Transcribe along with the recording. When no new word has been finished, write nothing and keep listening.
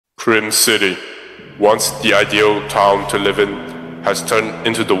Crim City, once the ideal town to live in, has turned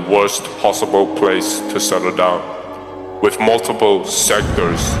into the worst possible place to settle down. With multiple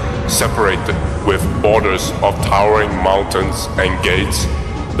sectors separated with borders of towering mountains and gates,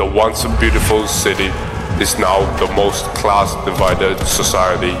 the once beautiful city is now the most class-divided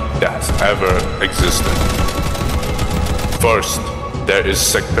society that has ever existed. First, there is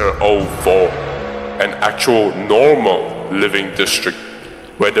Sector 04, an actual normal living district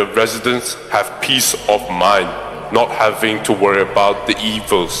where the residents have peace of mind, not having to worry about the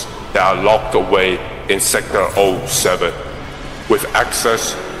evils that are locked away in Sector 07. With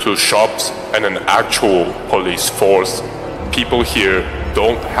access to shops and an actual police force, people here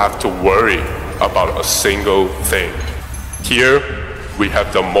don't have to worry about a single thing. Here, we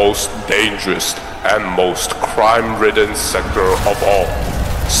have the most dangerous and most crime-ridden sector of all,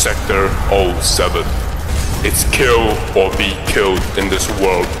 Sector 07. It's kill or be killed in this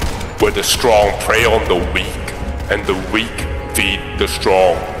world, where the strong prey on the weak, and the weak feed the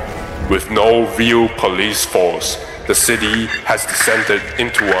strong. With no real police force, the city has descended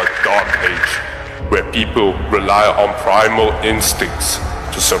into a dark age, where people rely on primal instincts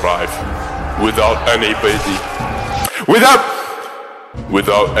to survive. Without anybody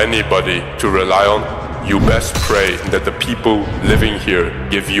to rely on, you best pray that the people living here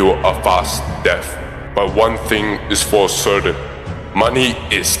give you a fast death. But one thing is for certain, money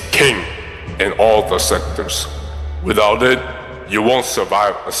is king in all the sectors. Without it, you won't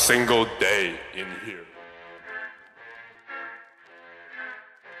survive a single day in here.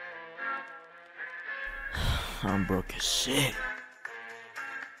 I'm broke as shit.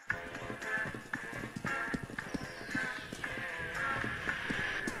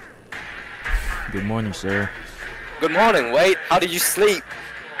 Good morning, sir. Good morning, Wade. How did you sleep?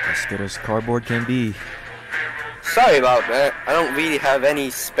 As good as cardboard can be. Sorry about that. I don't really have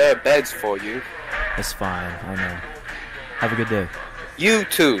any spare beds for you. It's fine, I know. Have a good day. You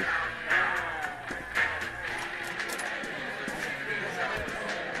too.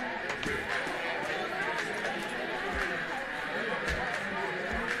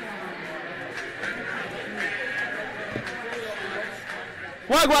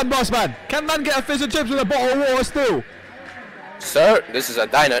 Wagwan, boss man! Can man get a fish and chips with a bottle of water still? Sir, this is a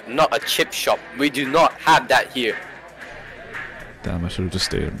diner, not a chip shop. We do not have that here. Damn, I should have just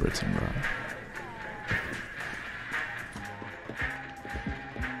stayed in Britain, bro.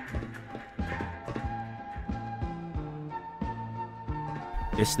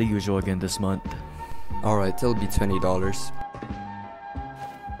 It's the usual again this month. Alright, it'll be $20.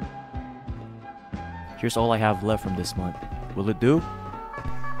 Here's all I have left from this month. Will it do?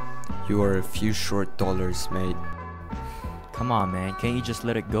 You are a few short dollars, mate. Come on, man. Can't you just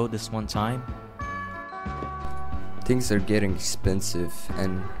let it go this one time? Things are getting expensive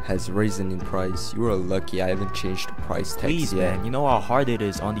and has risen in price. You are lucky I haven't changed the price tags Please, yet. man. You know how hard it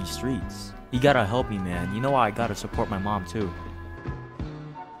is on these streets. You gotta help me, man. You know I gotta support my mom, too.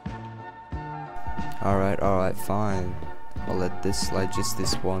 Alright, fine. I'll let this slide just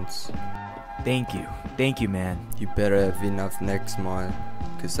this once. Thank you. Thank you, man. You better have enough next month,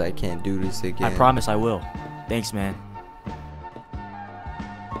 cause I can't do this again. I promise I will. Thanks, man.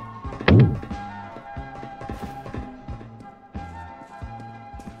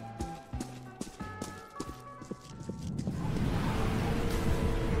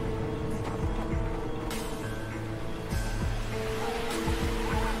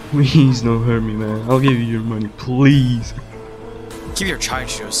 Please don't hurt me, man. I'll give you your money, please. Keep your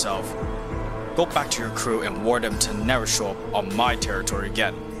charge to yourself. Go back to your crew and warn them to never show up on my territory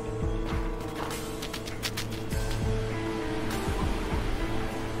again.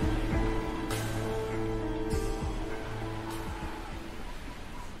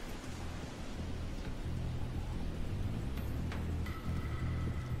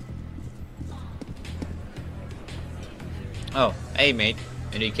 Oh, hey mate,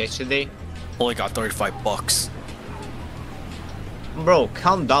 any catch today? Only got 35 bucks. Bro,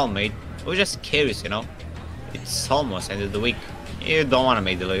 calm down mate. We're just curious, you know? It's almost end of the week. You don't want to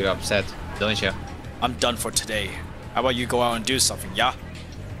make the lawyer upset, don't you? I'm done for today. How about you go out and do something, yeah?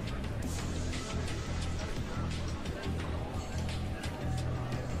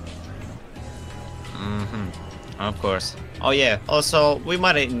 Of course. Oh yeah, also, we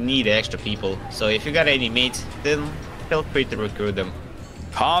might need extra people, so if you got any mates, then feel free to recruit them.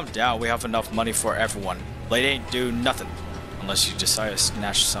 Calm down, we have enough money for everyone. Blade ain't do nothing, unless you decide to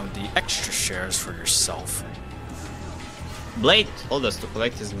snatch some of the extra shares for yourself. Blade told us to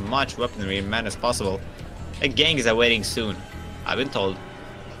collect as much weaponry and men as possible. A gang is awaiting soon, I've been told.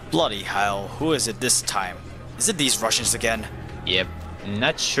 Bloody hell, who is it this time? Is it these Russians again? Yep,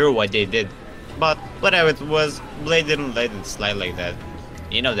 Not sure what they did, but whatever it was, Blade didn't let it slide like that.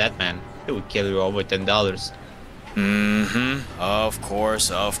 You know that man, he would kill you over $10. Of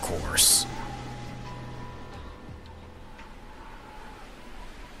course, of course.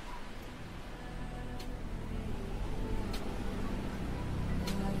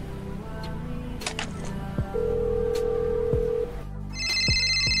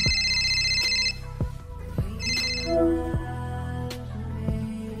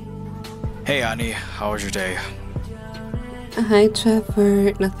 Hey Annie, how was your day? Hi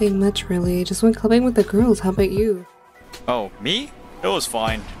Trevor, nothing much really. Just went clubbing with the girls. How about you? Oh, me? It was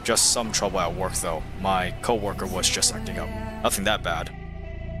fine. Just some trouble at work though. My coworker was just acting up. Nothing that bad.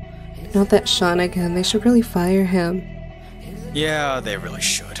 Not that Sean again. They should really fire him. Yeah, they really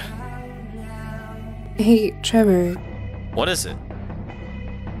should. Hey Trevor. What is it?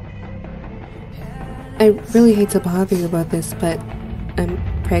 I really hate to bother you about this, but I'm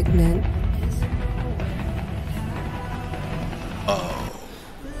pregnant. Oh.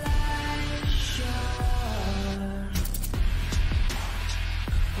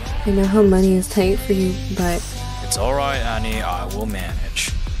 I know how money is tight for you, but... It's alright, Annie. I will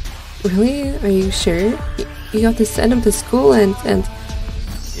manage. Really? Are you sure? You have to send him to school and...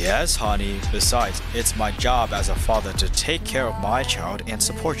 Yes, honey. Besides, it's my job as a father to take care of my child and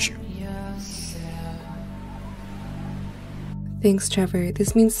support you. Thanks, Trevor.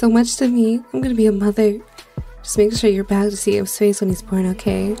 This means so much to me. I'm gonna be a mother. Just make sure you're back to see his face when he's born,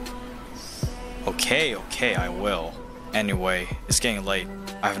 okay? Okay, I will. Anyway, it's getting late.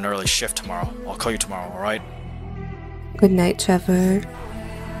 I have an early shift tomorrow. I'll call you tomorrow, alright? Good night, Trevor.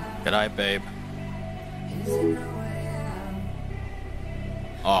 Good night, babe.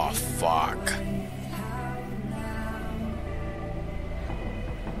 Oh, fuck.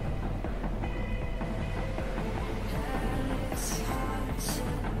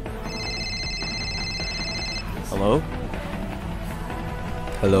 Hello?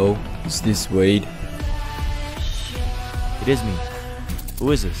 Hello, is this Wade? It is me.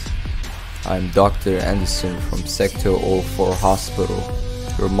 Who is this? I'm Dr. Anderson from Sector 04 Hospital.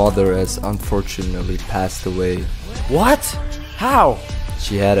 Your mother has unfortunately passed away. What? How?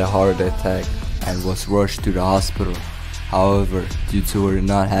 She had a heart attack and was rushed to the hospital. However, due to her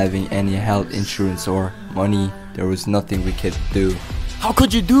not having any health insurance or money, there was nothing we could do. How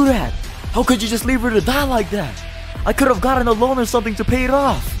could you do that? How could you just leave her to die like that? I could have gotten a loan or something to pay it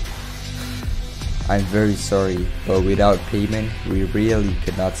off. I'm very sorry, but without payment, we really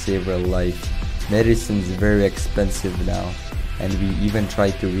could not save her life. Medicine's very expensive now, and we even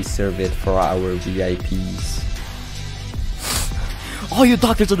tried to reserve it for our VIPs. All you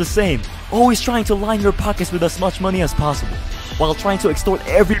doctors are the same, always trying to line your pockets with as much money as possible, while trying to extort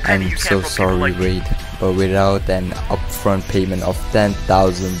every penny you I'm can so from sorry, people like me. Wade, but without an upfront payment of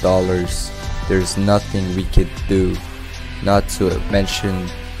 $10,000, there's nothing we could do. Not to mention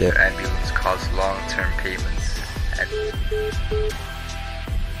the ambulance costs long-term payments.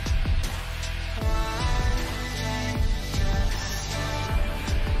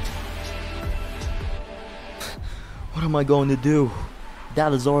 What am I going to do?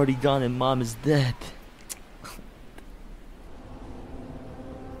 Dad is already gone and Mom is dead.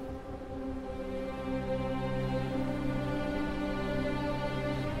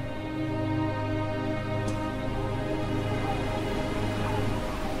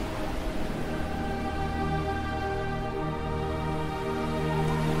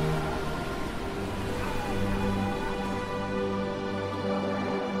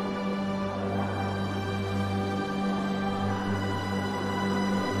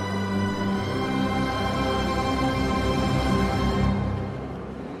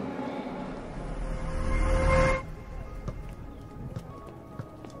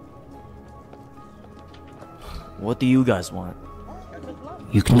 What do you guys want?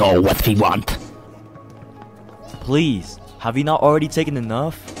 You know what we want. Please, have you not already taken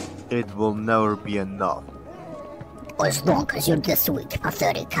enough? It will never be enough. As long as you're this weak,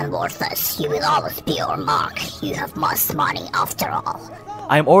 pathetic, and worthless, you will always be our mark. You have most money after all.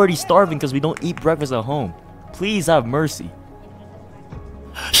 I am already starving because we don't eat breakfast at home. Please have mercy.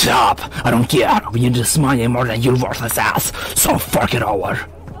 Shut up! I don't care. We need this money more than your worthless ass. So fuck it over.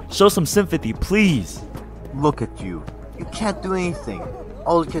 Show some sympathy, please. Look at you. You can't do anything.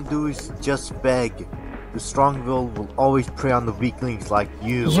 All you can do is just beg. The strong will always prey on the weaklings like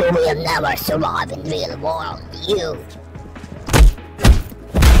you. You will never survive in real world. You.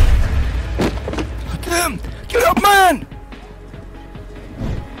 Get him! Get up, man!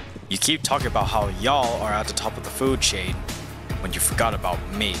 You keep talking about how y'all are at the top of the food chain when you forgot about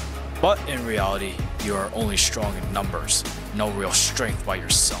me. But in reality, you are only strong in numbers. no real strength by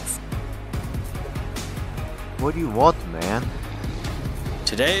yourself. What do you want, man?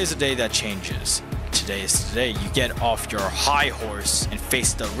 Today is a day that changes. Today is the day you get off your high horse and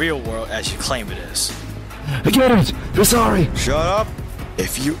face the real world as you claim it is. I get it! We're sorry! Shut up!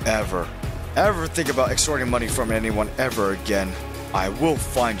 If you ever think about extorting money from anyone ever again, I will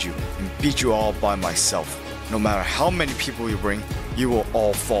find you and beat you all by myself. No matter how many people you bring, you will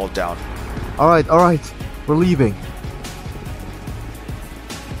all fall down. Alright, we're leaving.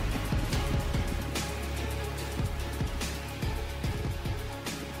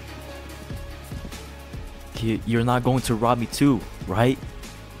 You're not going to rob me too, right?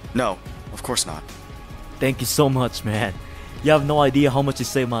 No, of course not. Thank you so much, man. You have no idea how much you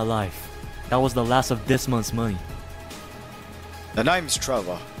saved my life. That was the last of this month's money. The name's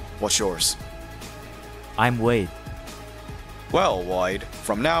Trevor. What's yours? I'm Wade. Well, Wade,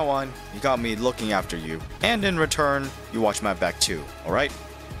 from now on, you got me looking after you. And in return, you watch my back too, alright?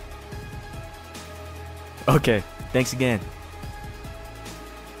 Okay, thanks again.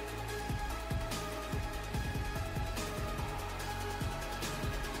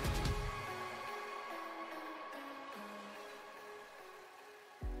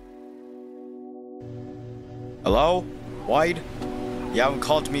 Hello? Wade? You haven't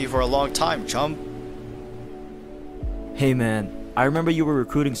called me for a long time, chum. Hey man, I remember you were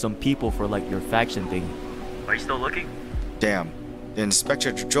recruiting some people for like your faction thing. Are you still looking? Damn, the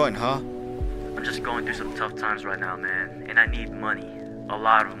inspector to join, huh? I'm just going through some tough times right now, man, and I need money. A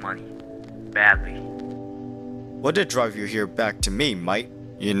lot of money. Badly. What did drive you here back to me, mate?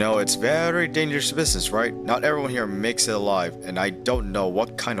 You know, it's very dangerous business, right? Not everyone here makes it alive, and I don't know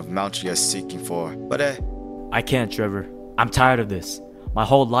what kind of mount you're seeking for, but I can't, Trevor. I'm tired of this. My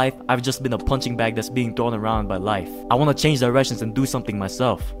whole life, I've just been a punching bag that's being thrown around by life. I want to change directions and do something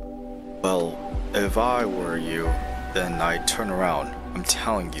myself. Well, if I were you, then I'd turn around. I'm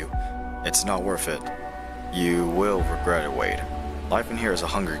telling you, it's not worth it. You will regret it, Wade. Life in here is a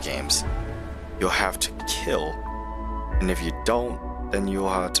Hunger Games. You'll have to kill, and if you don't, then you'll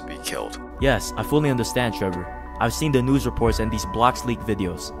have to be killed. Yes, I fully understand, Trevor. I've seen the news reports and these Blox leak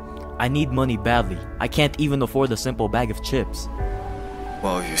videos. I need money badly. I can't even afford a simple bag of chips.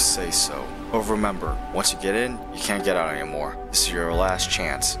 Well, if you say so. But remember, once you get in, you can't get out anymore. This is your last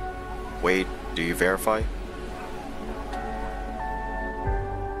chance. Wait, do you verify?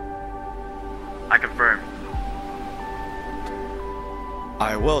 I confirm.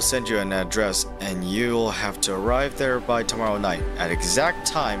 I will send you an address, and you'll have to arrive there by tomorrow night. At exact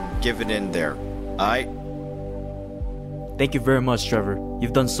time, give it in there. Aight? Thank you very much, Trevor.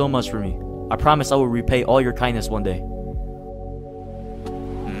 You've done so much for me. I promise I will repay all your kindness one day.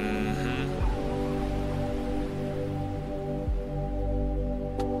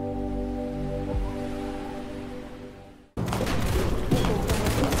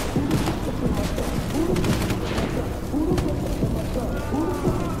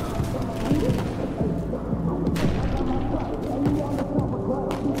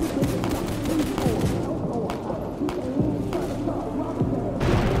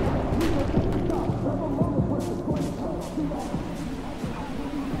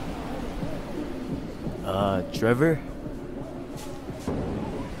 Trevor?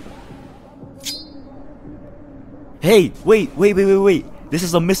 Hey, wait. This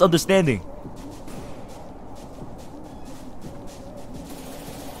is a misunderstanding.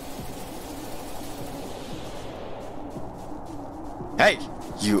 Hey,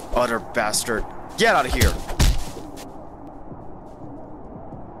 you utter bastard. Get out of here.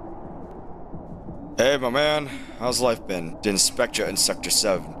 Hey, my man. How's life been? Didn't inspect you in Sector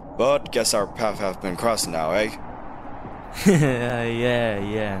 7. But guess our paths have been crossed now, eh?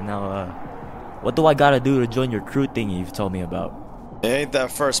 yeah. Now, what do I gotta do to join your crew thingy you've told me about? Ain't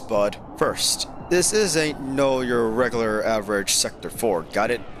that first, bud. First, this ain't no your regular average Sector 4, got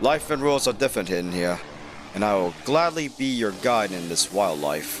it? Life and rules are different in here, and I will gladly be your guide in this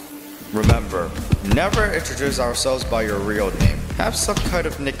wildlife. Remember, never introduce ourselves by your real name. Have some kind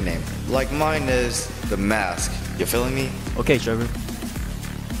of nickname, like mine is The Mask. You feeling me? Okay, Trevor.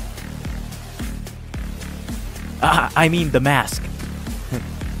 I mean the mask.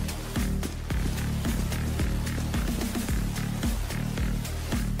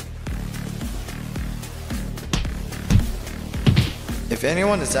 If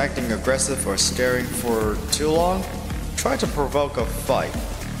anyone is acting aggressive or staring for too long, try to provoke a fight.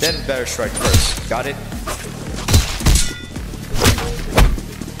 Then better strike first. Got it?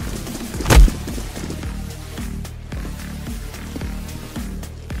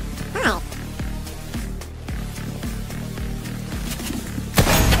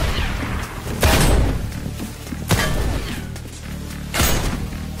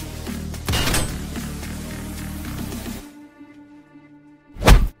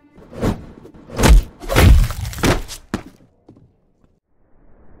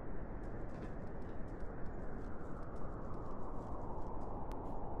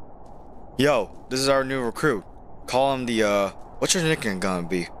 Yo, this is our new recruit. Call him the, what's your nickname gonna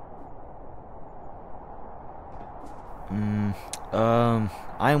be?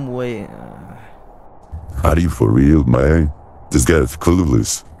 I'm way... Are you for real, man? This guy's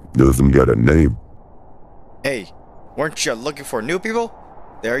clueless. Doesn't got a name. Hey, weren't you looking for new people?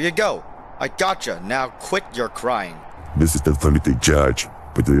 There you go. I gotcha. Now quit your crying. This is definitely judge,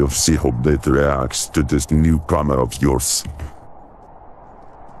 but we'll see how Blade reacts to this newcomer of yours.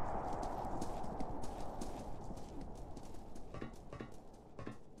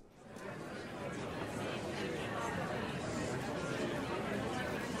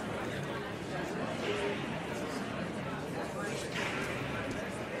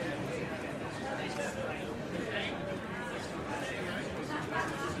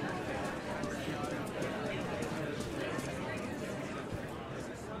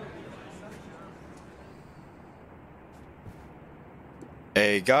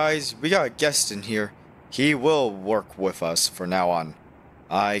 Hey guys, we got a guest in here. He will work with us from now on.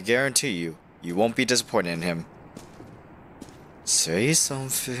 I guarantee you, you won't be disappointed in him. Say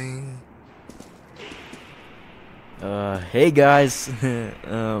something. Hey guys.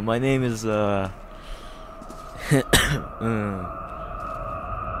 My name is,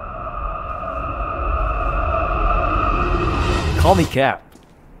 Call me Cap.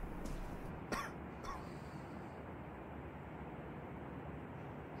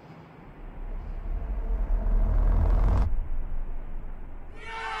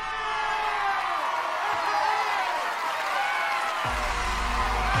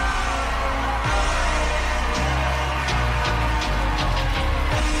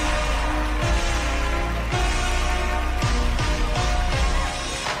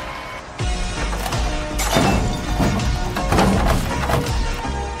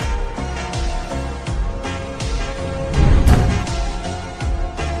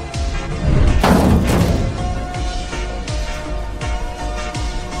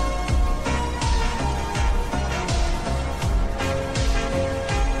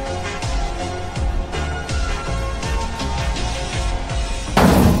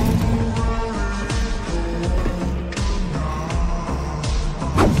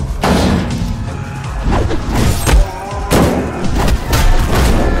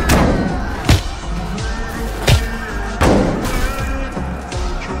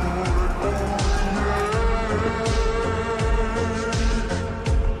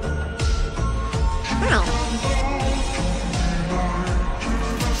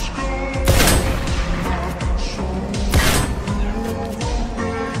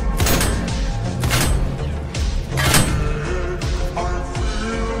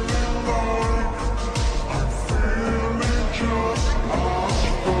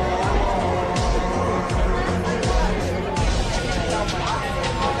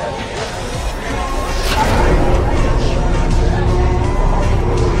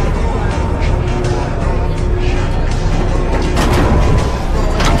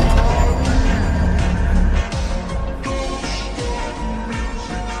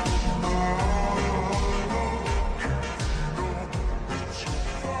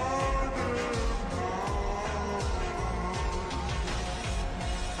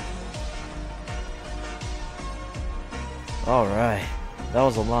 Alright, that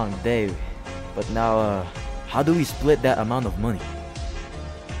was a long day, but now, how do we split that amount of money?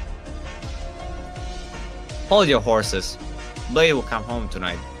 Hold your horses. Blade will come home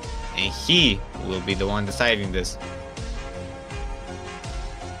tonight, and he will be the one deciding this.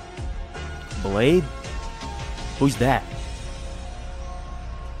 Blade? Who's that?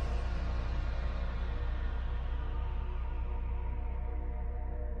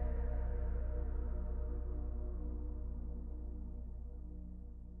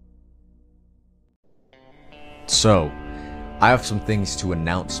 So, I have some things to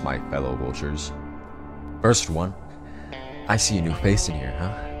announce, my fellow vultures. First one, I see a new face in here,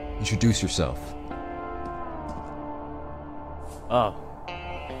 huh? Introduce yourself. Oh.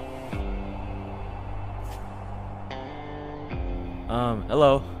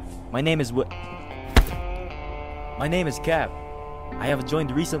 Hello. My name is Cap. I have joined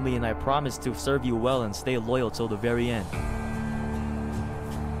recently and I promise to serve you well and stay loyal till the very end.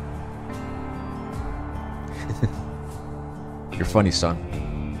 You're funny, son.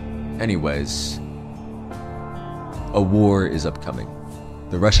 Anyways, a war is upcoming.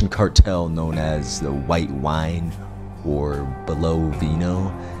 The Russian cartel known as the White Wine or Below Vino.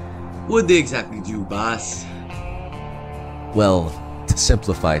 What they exactly do, boss? Well, to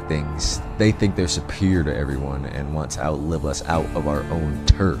simplify things, they think they're superior to everyone and want to outlive us out of our own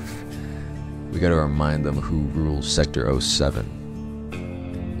turf. We gotta remind them who rules Sector 07.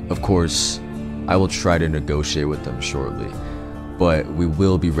 Of course, I will try to negotiate with them shortly, but we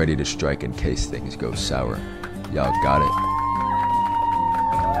will be ready to strike in case things go sour. Y'all got it?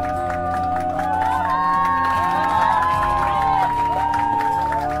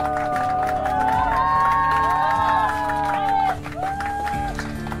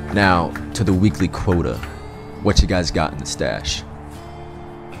 Now, to the weekly quota. What you guys got in the stash?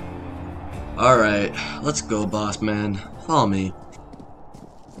 Alright, let's go, boss man. Follow me.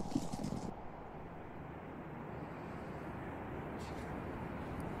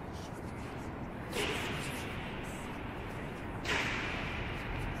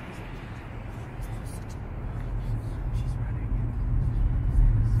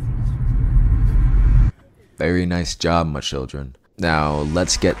 Very nice job, my children. Now,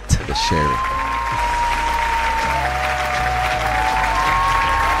 let's get to the sharing.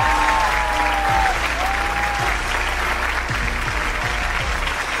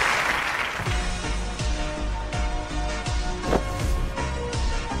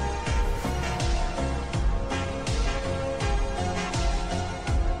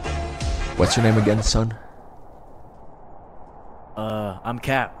 What's your name again, son? I'm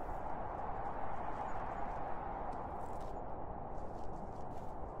Cap.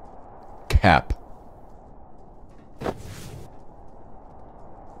 Cap.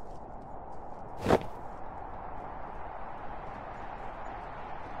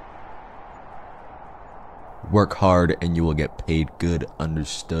 Work hard and you will get paid good,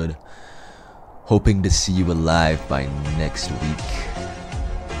 understood? Hoping to see you alive by next week.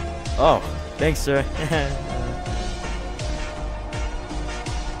 Oh, thanks, sir.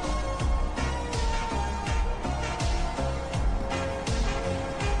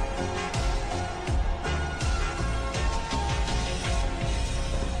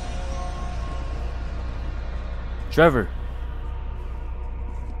 Trevor.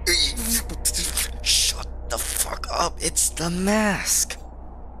 Shut the fuck up, it's the mask.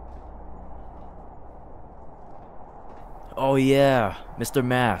 Oh yeah, Mr.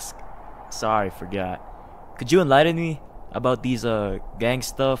 Mask. Sorry, forgot. Could you enlighten me about these gang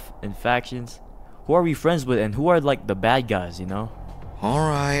stuff and factions? Who are we friends with and who are like the bad guys, you know?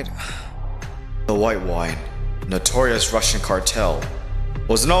 Alright. The White Wine, notorious Russian cartel,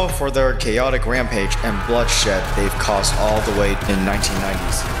 was known for their chaotic rampage and bloodshed they've caused all the way in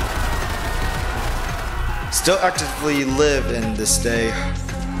 1990s. Still actively live in this day.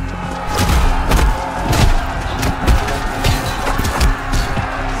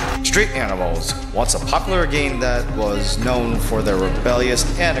 Street Animals, once a popular game that was known for their rebellious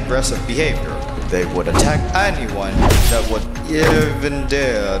and aggressive behavior. They would attack anyone that would even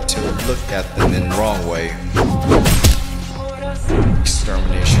dare to look at them in the wrong way.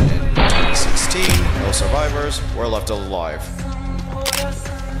 Extermination in 2016, no survivors were left alive.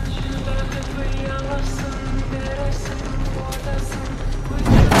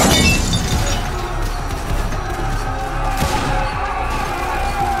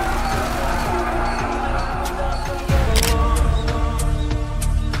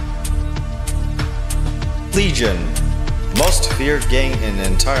 Legion, most feared gang in the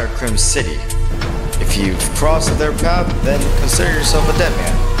entire Crim City. If you've crossed their path, then consider yourself a dead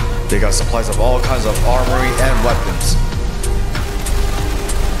man. They got supplies of all kinds of armory and weapons.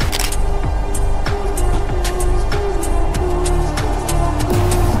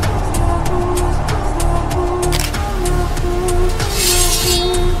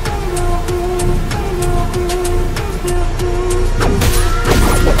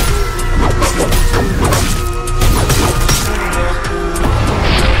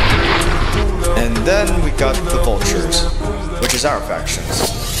 Then we got the Vultures, which is our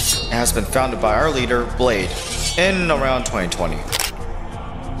factions. It has been founded by our leader, Blade, in around 2020.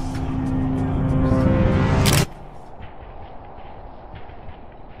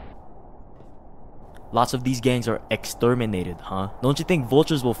 Lots of these gangs are exterminated, huh? Don't you think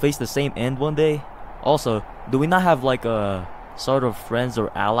Vultures will face the same end one day? Also, do we not have like a sort of friends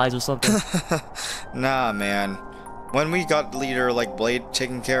or allies or something? Nah, man. When we got a leader like Blade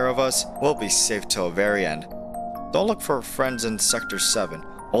taking care of us, we'll be safe till the very end. Don't look for friends in Sector 7.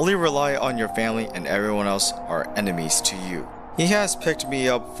 Only rely on your family and everyone else are enemies to you. He has picked me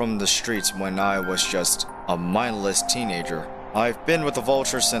up from the streets when I was just a mindless teenager. I've been with the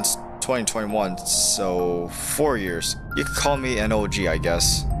Vultures since 2021, so 4 years. You could call me an OG, I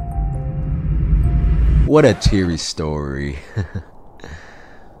guess. What a teary story.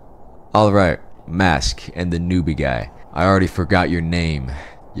 Alright, Mask and the newbie guy. I already forgot your name.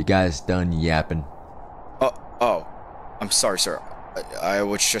 You guys done yapping? Oh. I'm sorry, sir. I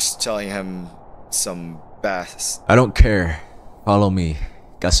was just telling him some bass. I don't care. Follow me.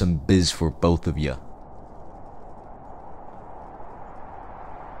 Got some biz for both of ya.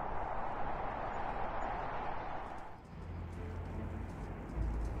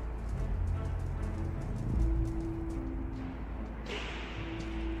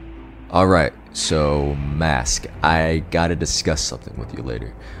 Alright, so Mask, I gotta discuss something with you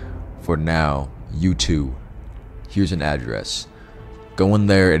later. For now, you two, here's an address. Go in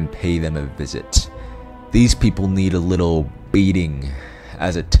there and pay them a visit. These people need a little beating.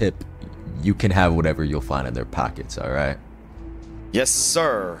 As a tip, you can have whatever you'll find in their pockets, alright? Yes,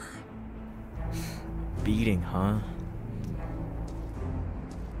 sir. Beating, huh?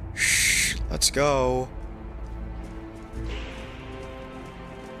 Shh, let's go.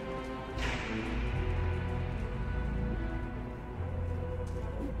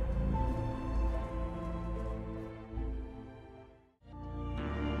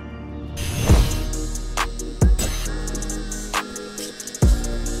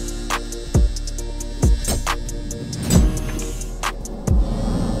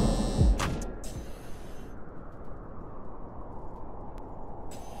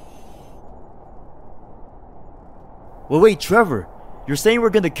 Well, wait, Trevor, you're saying we're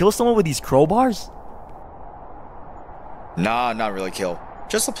gonna kill someone with these crowbars? Nah, not really kill.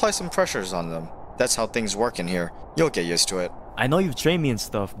 Just apply some pressures on them. That's how things work in here. You'll get used to it. I know you've trained me and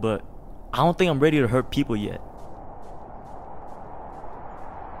stuff, but I don't think I'm ready to hurt people yet.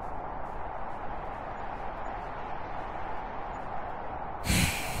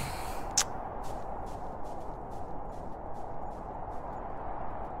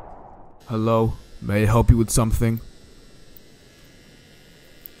 Hello, may I help you with something?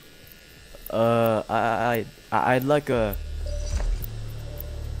 I'd like a...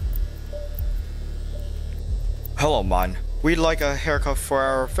 Hello, man. We'd like a haircut for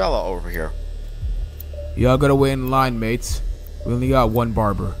our fella over here. Y'all gotta wait in line, mates. We only got one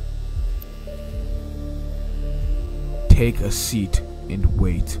barber. Take a seat and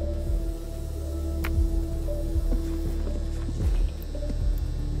wait.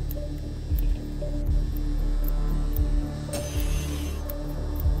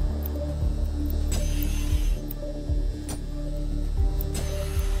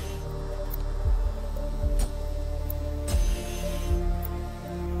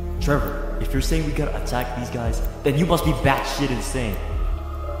 Trevor, if you're saying we gotta attack these guys, then you must be batshit insane.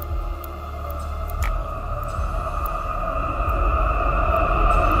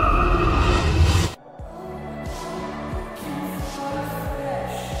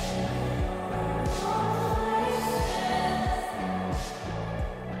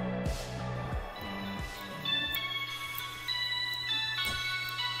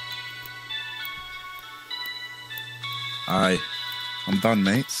 Aye, I'm done,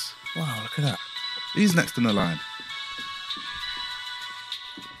 mates. Wow, look at that. He's next in the line.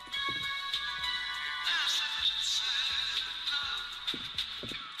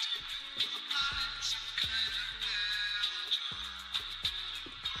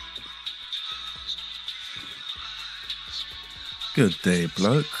 Good day,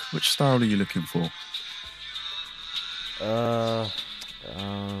 bloke. Which style are you looking for?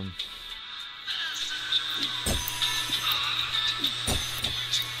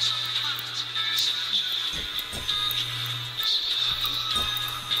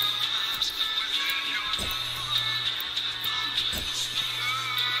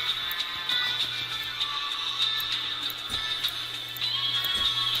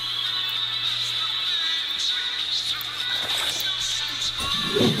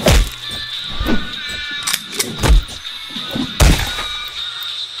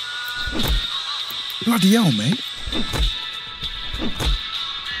 Bloody hell, mate.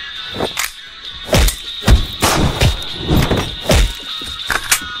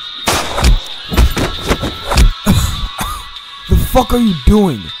 The fuck are you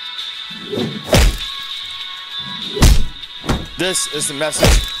doing? This is the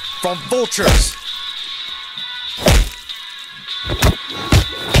message from vultures.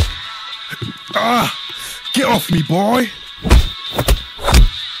 Ah! Get off me, boy!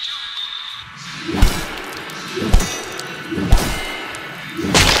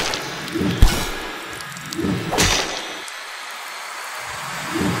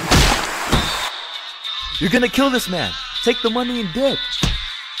 You're gonna kill this man. Take the money and dip.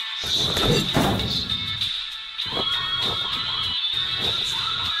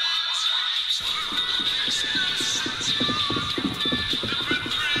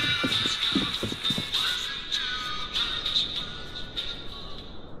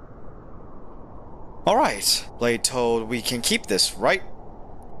 Alright, Blade told we can keep this, right?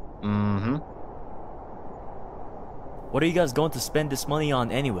 Mm-hmm. What are you guys going to spend this money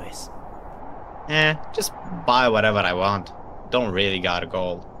on anyways? Just buy whatever I want. Don't really got a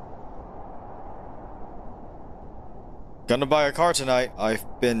goal. Gonna buy a car tonight. I've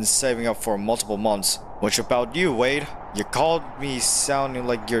been saving up for multiple months. What about you, Wade? You called me sounding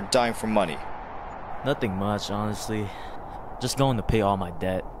like you're dying for money. Nothing much, honestly. Just going to pay all my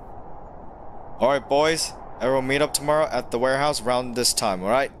debt. Alright, boys. Everyone meet up tomorrow at the warehouse around this time,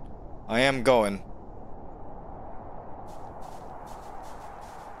 alright? I am going.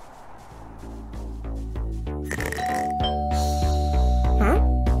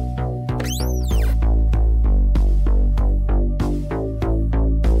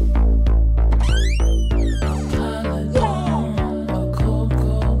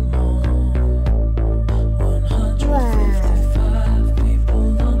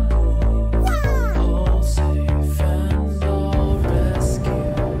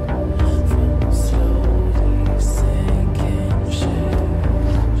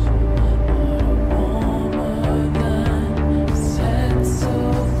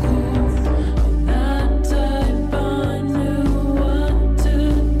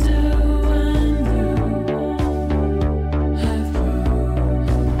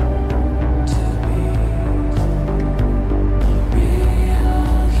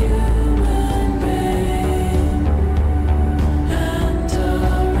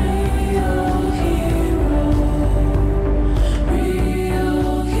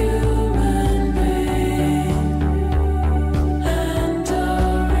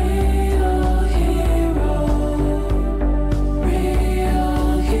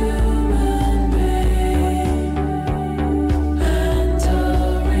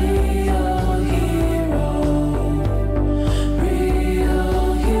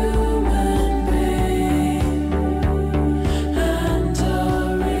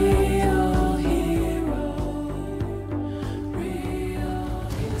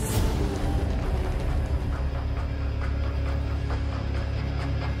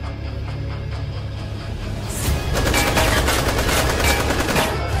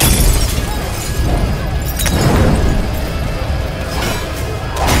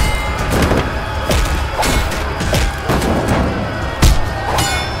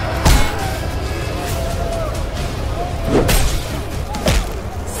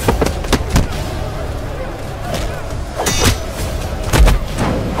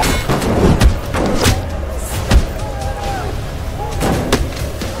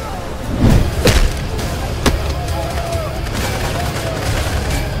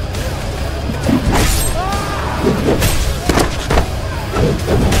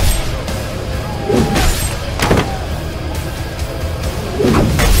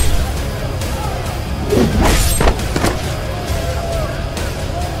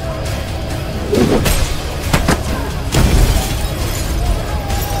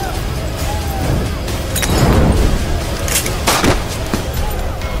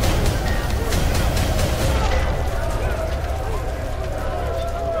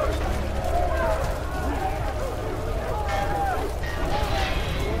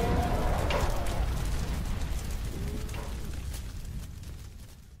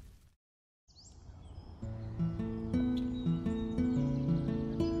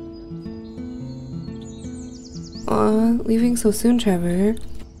 Aw, leaving so soon, Trevor.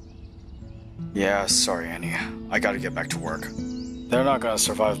 Yeah, sorry, Annie. I gotta get back to work. They're not gonna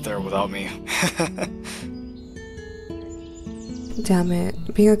survive there without me. Damn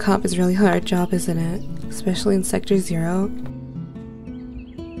it. Being a cop is a really hard job, isn't it? Especially in Sector 0.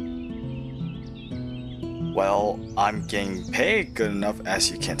 Well, I'm getting paid good enough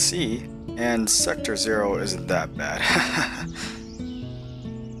as you can see, and Sector 0 isn't that bad.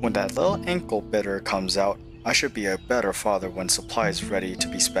 When that little ankle bitter comes out, I should be a better father when supply is ready to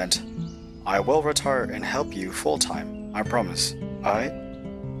be spent. I will retire and help you full-time, I promise, alright?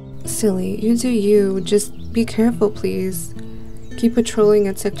 Silly, you do you. Just be careful, please. Keep patrolling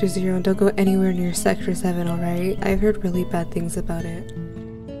at Sector 0 and don't go anywhere near Sector 7, alright? I've heard really bad things about it.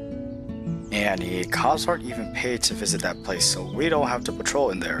 Annie, cops aren't even paid to visit that place, so we don't have to patrol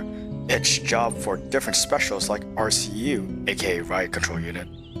in there. It's job for different specials like RCU, aka Riot Control Unit.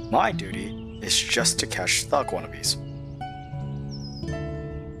 My duty is just to catch thug wannabes.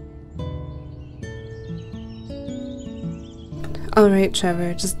 Alright,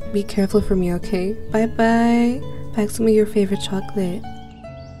 Trevor, just be careful for me, okay? Bye-bye. Pack some of your favorite chocolate.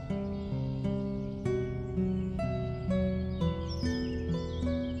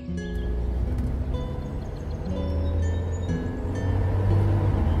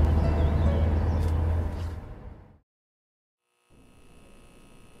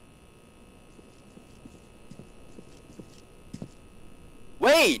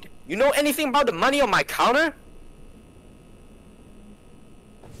 Wait, you know anything about the money on my counter?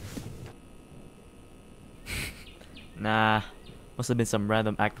 Nah, must have been some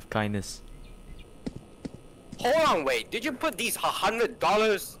random act of kindness. Hold on, wait, did you put these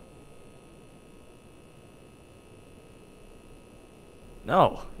 $100?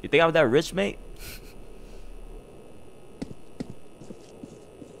 No, you think I'm that rich, mate?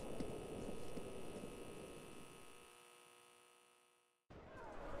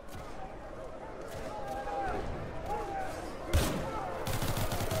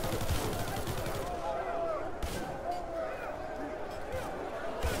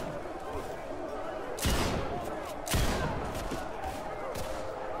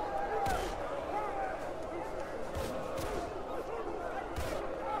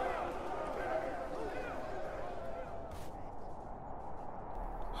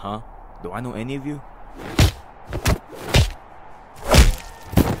 Huh? Do I know any of you?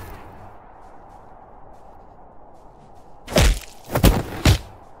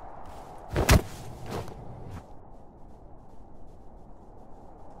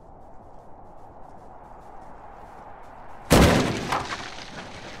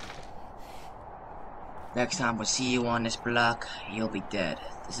 Next time we see you on this block, you'll be dead.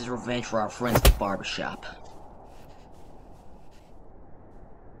 This is revenge for our friends at the barbershop.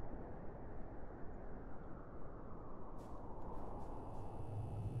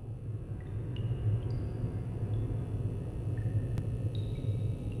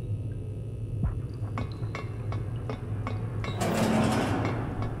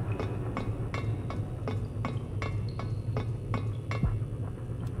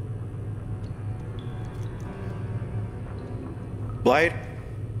 Blade?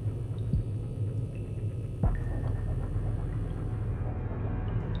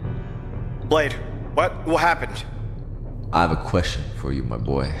 Blade, what happened? I have a question for you, my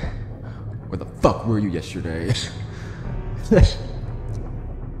boy. Where the fuck were you yesterday?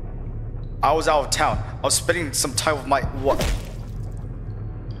 I was out of town. I was spending some time with my... what?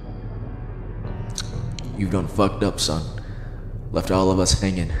 You've done fucked up, son. Left all of us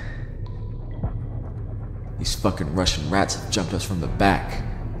hanging. These fucking Russian rats have jumped us from the back.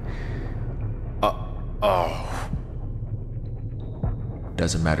 Oh.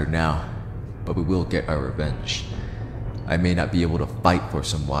 Doesn't matter now, but we will get our revenge. I may not be able to fight for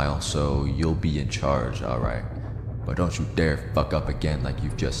some while, so you'll be in charge, alright? But don't you dare fuck up again like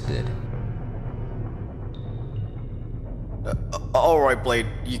you just did. Alright, Blade,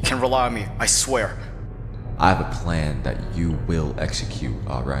 you can rely on me, I swear. I have a plan that you will execute,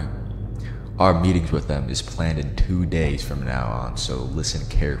 alright? Our meetings with them is planned in 2 days from now on, so listen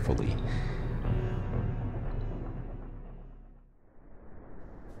carefully.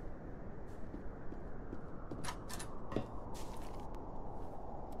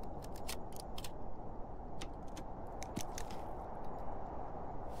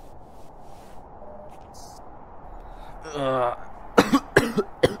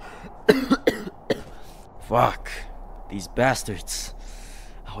 Fuck. These bastards.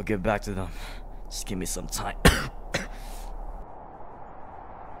 I'll get back to them. Just give me some time.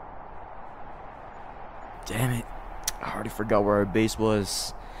 Damn it. I already forgot where our base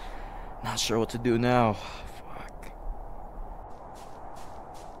was. Not sure what to do now. Fuck.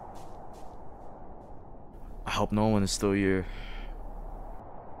 I hope no one is still here.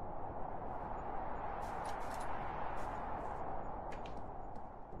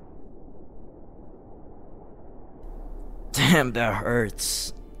 Damn, that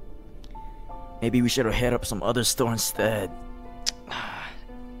hurts. Maybe we should have hit up some other store instead.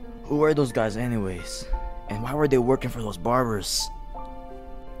 Who are those guys anyways? And why were they working for those barbers?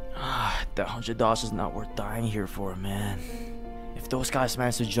 That $100 is not worth dying here for, man. If those guys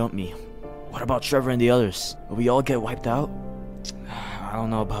manage to jump me, what about Trevor and the others? Will we all get wiped out? I don't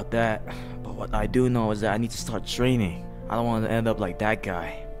know about that. But what I do know is that I need to start training. I don't want to end up like that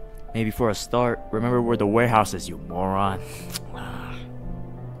guy. Maybe for a start, remember where the warehouse is, you moron.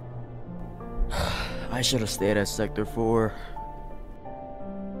 I should have stayed at Sector 4.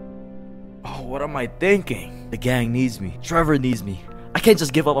 Oh, what am I thinking? The gang needs me. Trevor needs me. I can't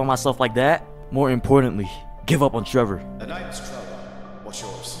just give up on myself like that. More importantly, give up on Trevor. The night's Trevor. What's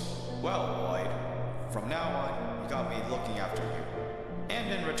yours? Well, White, from now on, you got me looking after you.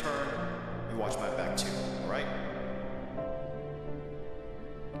 And in return, you watch my back too, alright?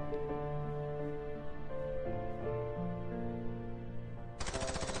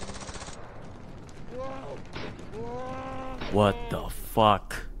 What the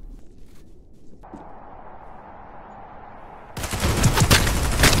fuck?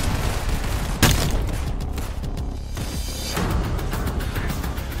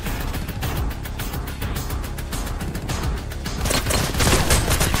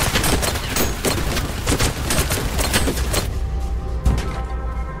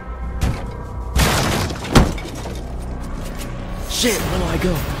 BY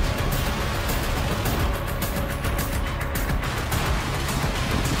go?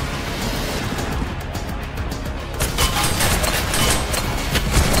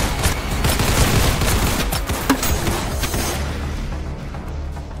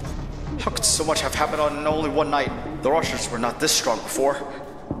 How could so much have happened on only one night? The Russians were not this strong before.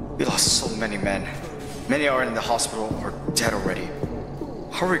 We lost so many men. Many are in the hospital or dead already.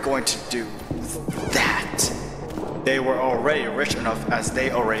 How are we going to do that? They were already rich enough as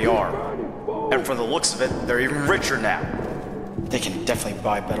they already are. And from the looks of it, they're even richer now. They can definitely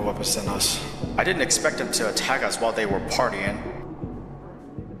buy better weapons than us. I didn't expect them to attack us while they were partying.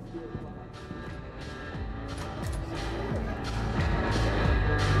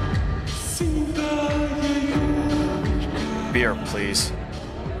 Beer, please.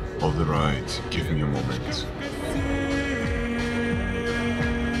 All right, give me a moment.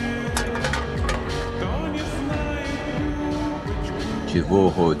 Чего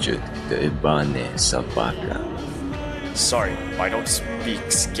хочет ебаная собака? Sorry, I don't speak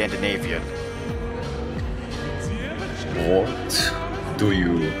Scandinavian. What do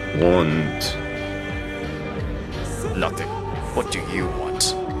you want? Nothing. What do you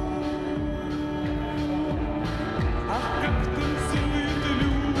want?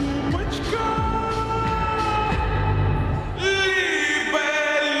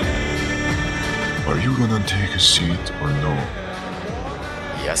 Are you gonna take a seat or no?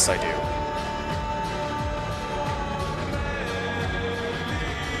 Yes, I do.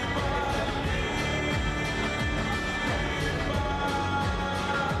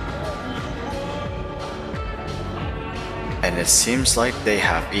 And it seems like they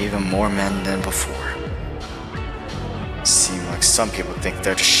have even more men than before. Seems like some people think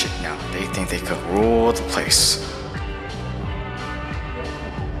they're the shit now. They think they could rule the place.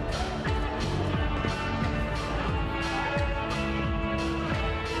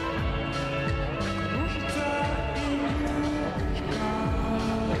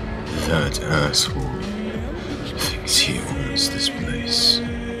 That asshole thinks he owns this place.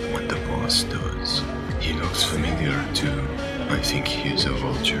 What the boss does. He looks familiar too. I think he's a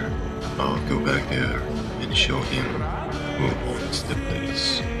vulture. I'll go back there and show him who owns the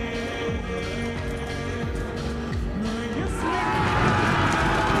place.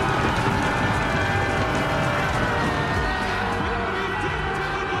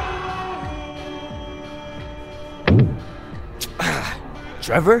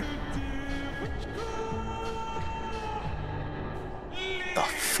 Trevor? The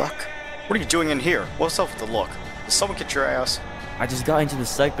fuck? What are you doing in here? What's up with the look? Did someone get your ass? I just got into the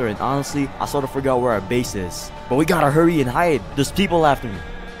sector and honestly, I sort of forgot where our base is. But we gotta hurry and hide. There's people after me.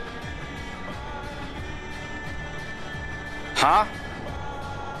 Huh?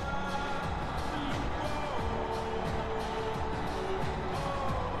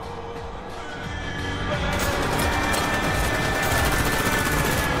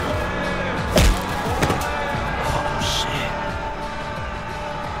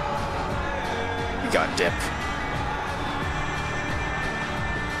 Got dip.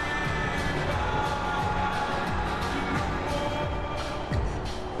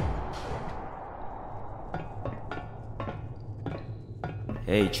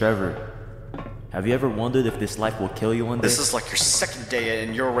 Hey, Trevor. Have you ever wondered if this life will kill you one day? This is like your second day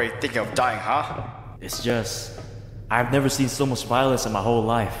and you're already thinking of dying, huh? It's just, I've never seen so much violence in my whole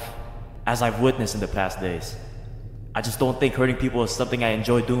life as I've witnessed in the past days. I just don't think hurting people is something I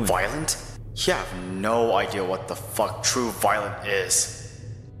enjoy doing. Violent? You have no idea what the fuck true violent is.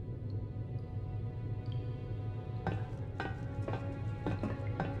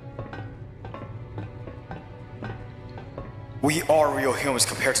 We are real humans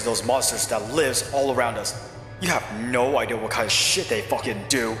compared to those monsters that lives all around us. You have no idea what kind of shit they fucking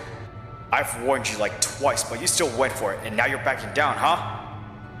do. I've warned you like twice, but you still went for it, and now you're backing down, huh?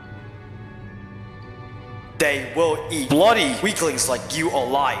 They will eat bloody weaklings like you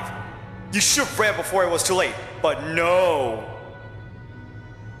alive. You should have ran before it was too late, but no.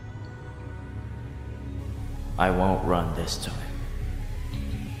 I won't run this time.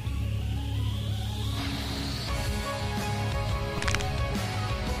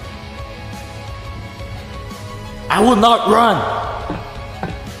 I will not run!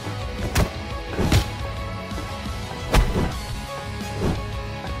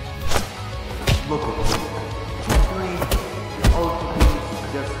 Look, all you can do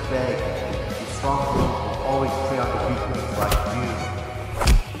is just beg. The strong will always prey on the weaklings like you.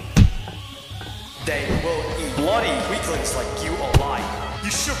 They will eat bloody weaklings like you alive.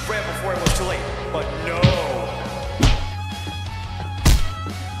 You should have ran before it was too late, but no.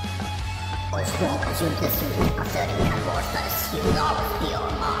 as long as you're this weak, pathetic and worthless, you will always be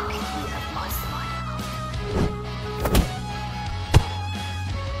your mark. You have my smile.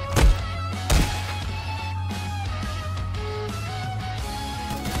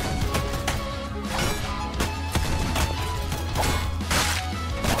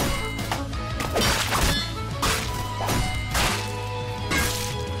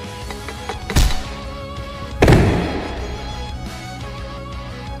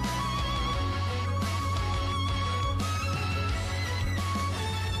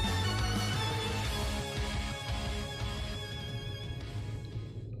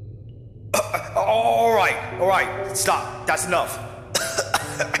 Alright, stop. That's enough.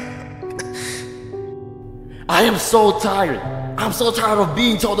 I am so tired. I'm so tired of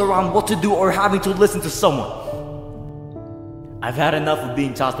being told around what to do or having to listen to someone. I've had enough of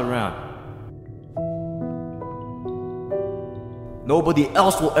being tossed around. Nobody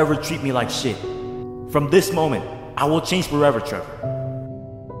else will ever treat me like shit. From this moment, I will change forever, Trevor.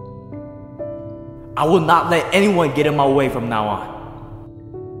 I will not let anyone get in my way from now on.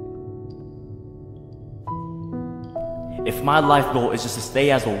 If my life goal is just to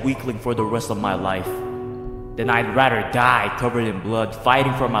stay as a weakling for the rest of my life, then I'd rather die covered in blood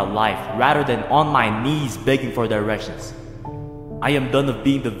fighting for my life rather than on my knees begging for directions. I am done of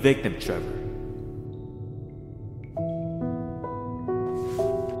being the victim, Trevor.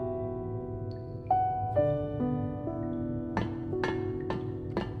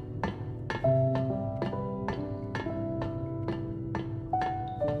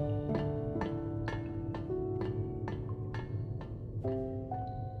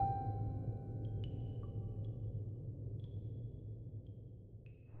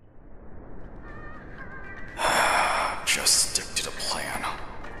 Just stick to the plan.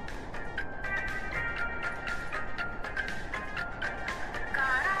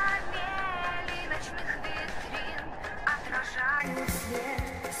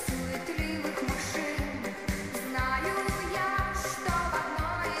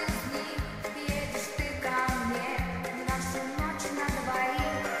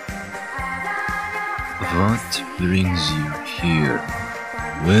 What brings you here?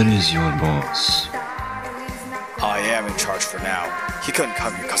 Where is your boss? I am in charge for now. He couldn't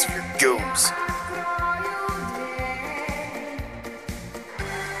come here because of your goons.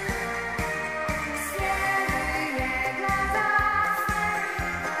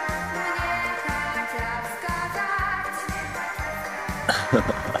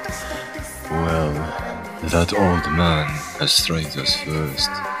 Well, that old man has striked us first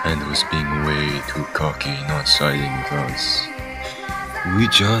and was being way too cocky not siding with us. We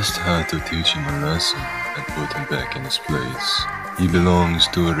just had to teach him a lesson and put him back in his place. He belongs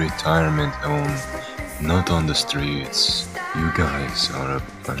to a retirement home, not on the streets. You guys are a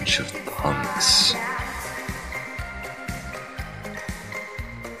bunch of punks.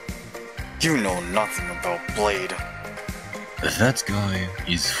 You know nothing about Blade. That guy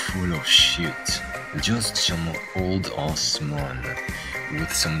is full of shit. Just some old ass man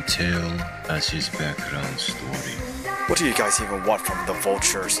with some tail as his background story. What do you guys even want from the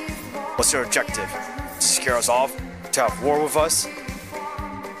vultures? What's your objective? To scare us off? To have war with us?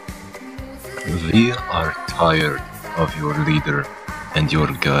 We are tired of your leader and your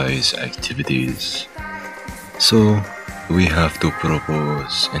guys' activities. So, we have to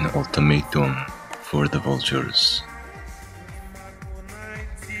propose an ultimatum for the vultures.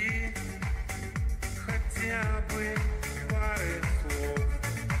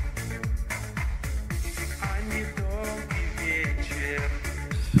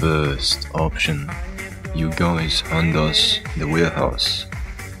 First option, you guys hand us the warehouse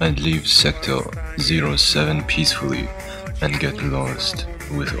and leave Sector 07 peacefully and get lost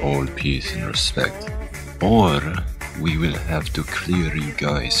with all peace and respect. Or we will have to clear you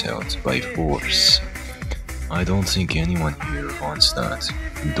guys out by force. I don't think anyone here wants that,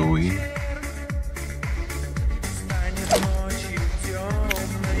 do we?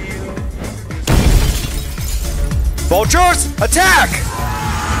 Vultures, attack!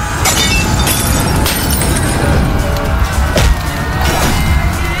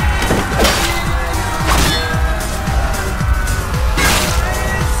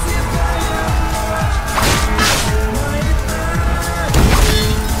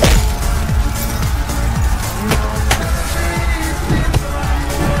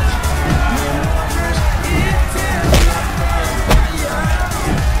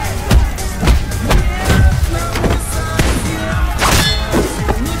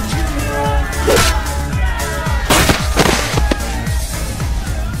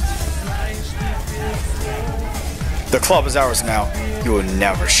 The club is ours now. You will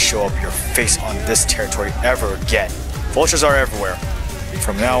never show up your face on this territory ever again. Vultures are everywhere.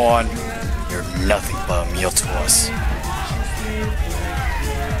 From now on, you're nothing but a meal to us.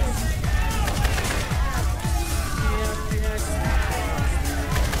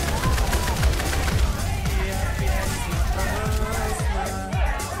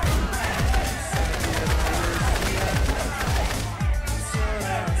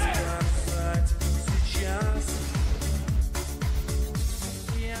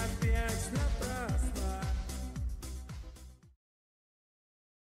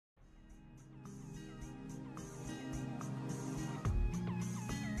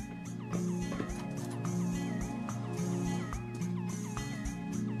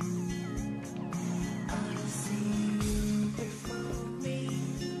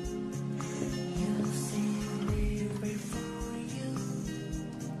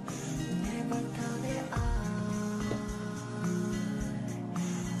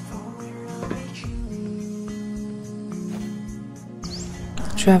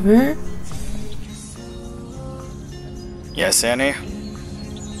 Trevor? Yes, Annie?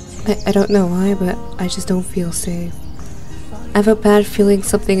 I don't know why, but I just don't feel safe. I have a bad feeling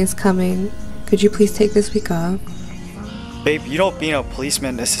something is coming. Could you please take this week off? Babe, you know being a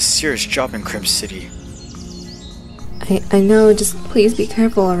policeman is a serious job in Crim City. I know, just please be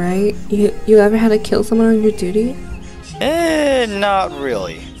careful, alright? You ever had to kill someone on your duty? Not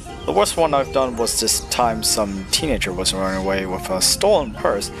really. The worst one I've done was this time some teenager was running away with a stolen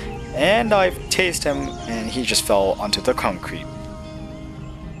purse, and I've tased him and he just fell onto the concrete.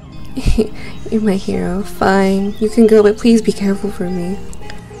 You're my hero. Fine. You can go, but please be careful for me.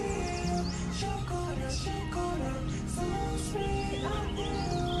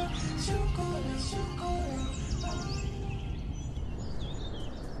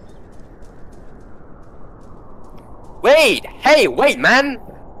 Wait! Hey, wait, man!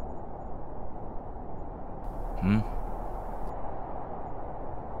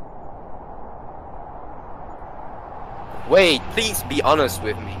 Wait, please be honest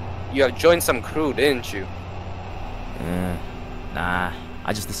with me. You have joined some crew, didn't you? Nah,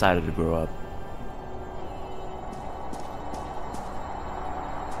 I just decided to grow up.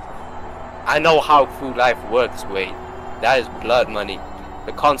 I know how crew life works, Wade. That is blood money.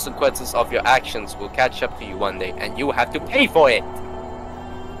 The consequences of your actions will catch up to you one day, and you will have to pay for it!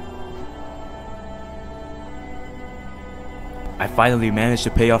 I finally managed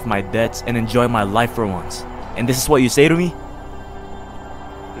to pay off my debts and enjoy my life for once. And this is what you say to me?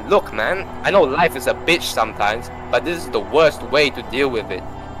 Look, man, I know life is a bitch sometimes, but this is the worst way to deal with it.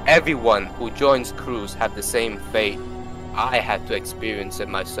 Everyone who joins crews have the same fate. I had to experience it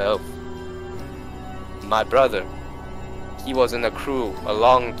myself. My brother, he was in a crew a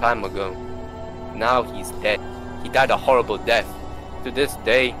long time ago. Now he's dead. He died a horrible death. To this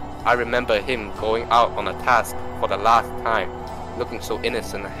day, I remember him going out on a task for the last time, looking so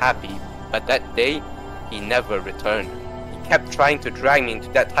innocent and happy, but that day, he never returned. He kept trying to drag me into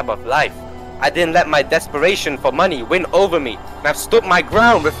that type of life. I didn't let my desperation for money win over me, and I've stood my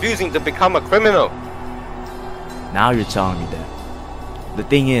ground, refusing to become a criminal. Now you're telling me that. The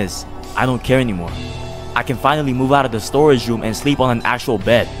thing is, I don't care anymore. I can finally move out of the storage room and sleep on an actual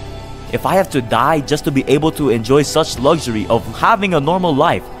bed. If I have to die just to be able to enjoy such luxury of having a normal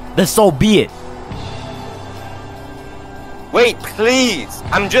life, then so be it. Wait, please!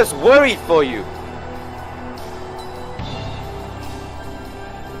 I'm just worried for you.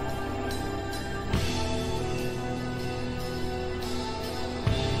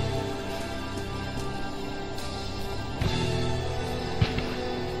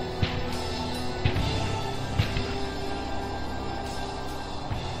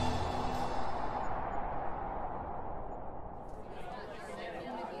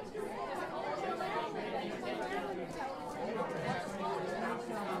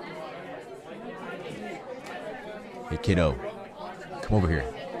 Hey kiddo, come over here.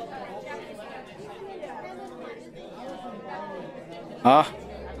 Huh?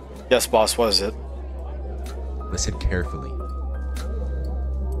 Yes, boss, what is it? Listen carefully.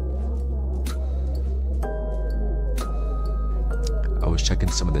 I was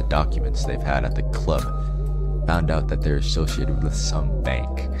checking some of the documents they've had at the club. Found out that they're associated with some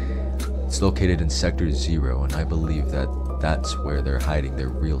bank. It's located in Sector 0, and I believe that that's where they're hiding their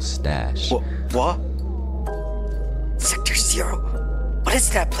real stash. What? Sector 0? What is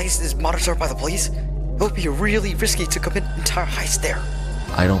that place that is monitored by the police? It would be really risky to commit an entire heist there.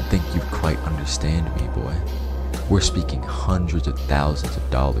 I don't think you quite understand me, boy. We're speaking hundreds of thousands of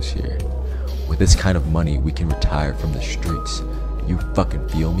dollars here. With this kind of money, we can retire from the streets. You fucking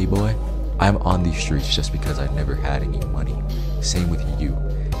feel me, boy? I'm on these streets just because I never had any money. Same with you.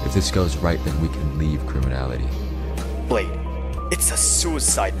 If this goes right, then we can leave criminality. Blade, it's a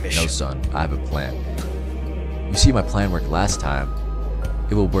suicide mission. No, son, I have a plan. You see, my plan worked last time.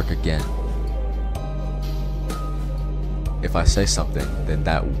 It will work again. If I say something, then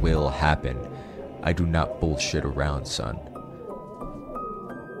that will happen. I do not bullshit around, son.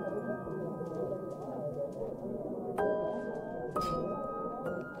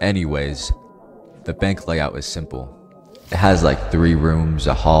 Anyways, the bank layout is simple. It has like 3 rooms,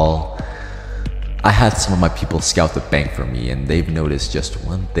 a hall. I had some of my people scout the bank for me, and they've noticed just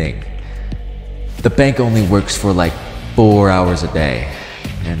one thing. The bank only works for like 4 hours a day,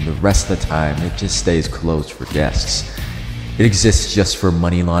 and the rest of the time it just stays closed for guests. It exists just for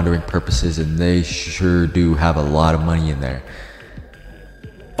money laundering purposes, and they sure do have a lot of money in there.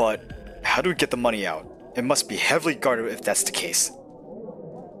 But how do we get the money out? It must be heavily guarded if that's the case.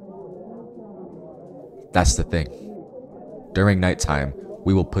 That's the thing. During nighttime,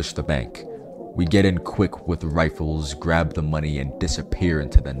 we will push the bank. We get in quick with rifles, grab the money, and disappear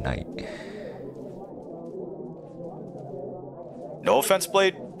into the night. No offense,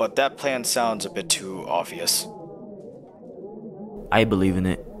 Blade, but that plan sounds a bit too obvious. I believe in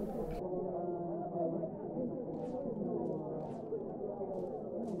it.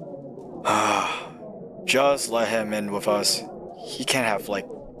 Just let him in with us. He can't have like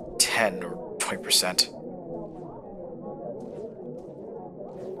 10 or 20%.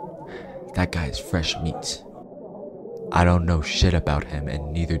 That guy's fresh meat. I don't know shit about him,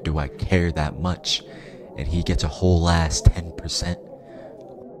 and neither do I care that much. And he gets a whole ass 10%.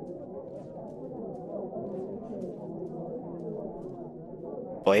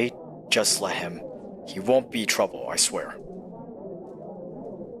 Blade, just let him. He won't be trouble, I swear.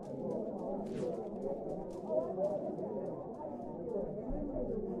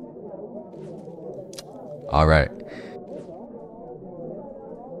 Alright.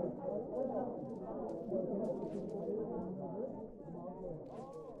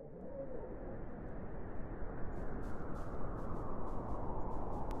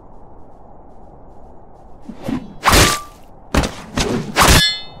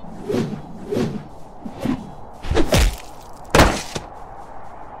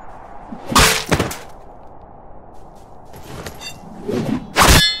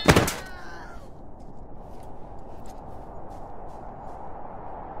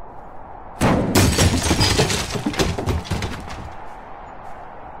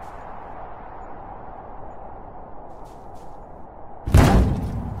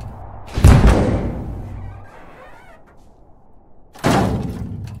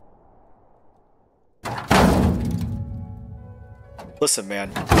 Listen,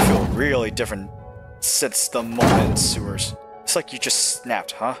 man, you feel really different since the moment in sewers. It's like you just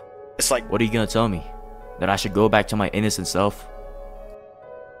snapped, huh? It's like... What are you gonna tell me? That I should go back to my innocent self?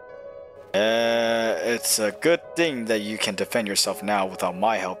 It's a good thing that you can defend yourself now without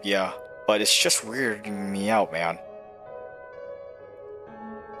my help, yeah. But it's just weirding me out, man.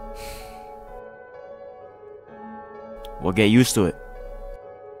 Well, get used to it.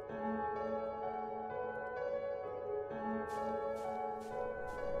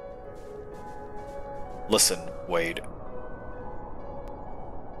 Listen, Wade.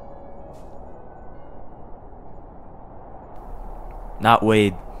 Not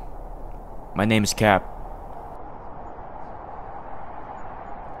Wade. My name is Cap.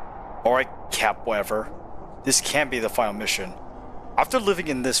 Alright, Cap, whatever. This can't be the final mission. After living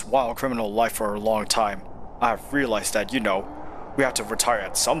in this wild criminal life for a long time, I have realized that, you know, we have to retire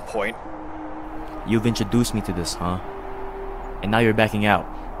at some point. You've introduced me to this, huh? And now you're backing out.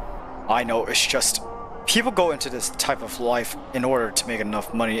 I know, it's just... people go into this type of life in order to make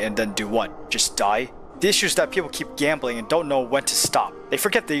enough money and then do what? Just die? The issue is that people keep gambling and don't know when to stop. They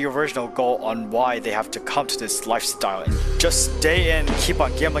forget the original goal on why they have to come to this lifestyle and just stay in and keep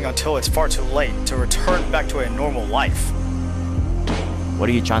on gambling until it's far too late to return back to a normal life. What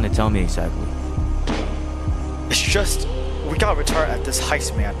are you trying to tell me exactly? It's just, we gotta retire at this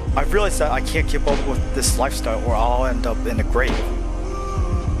heist, man. I realized that I can't keep up with this lifestyle or I'll end up in the grave.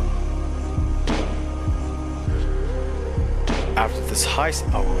 After this heist,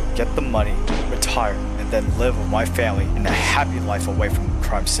 I will get the money, retire, and then live with my family in a happy life away from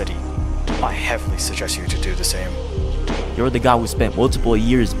Crime City. I heavily suggest you to do the same. You're the guy who spent multiple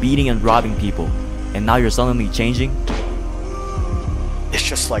years beating and robbing people, and now you're suddenly changing? It's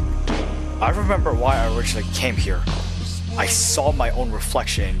just like, I remember why I originally came here. I saw my own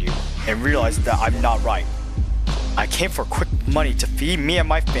reflection in you, and realized that I'm not right. I came for quick money to feed me and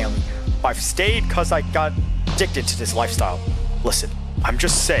my family, but I've stayed because I got addicted to this lifestyle. Listen, I'm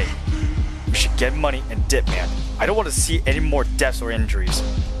just saying, We should get money and dip, man. I don't want to see any more deaths or injuries.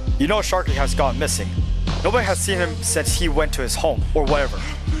 You know Sharky has gone missing. Nobody has seen him since he went to his home, or whatever.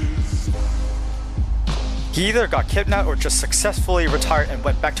 He either got kidnapped or just successfully retired and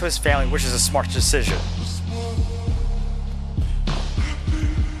went back to his family, which is a smart decision.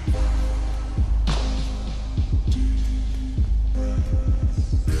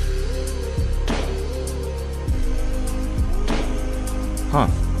 Huh.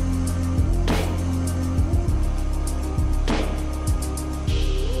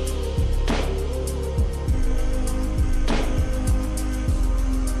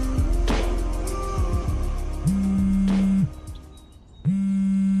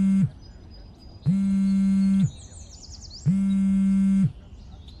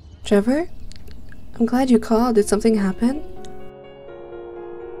 Trevor? I'm glad you called. Did something happen?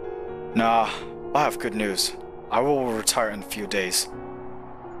 Nah, I have good news. I will retire in a few days.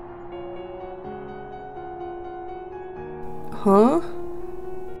 Huh?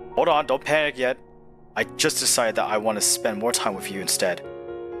 Hold on, don't panic yet. I just decided that I want to spend more time with you instead.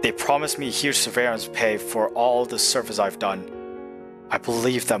 They promised me huge severance pay for all the service I've done. I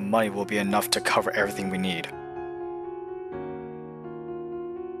believe that money will be enough to cover everything we need.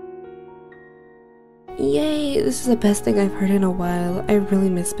 Yay, this is the best thing I've heard in a while. I really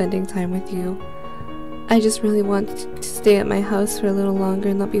miss spending time with you. I just really want to stay at my house for a little longer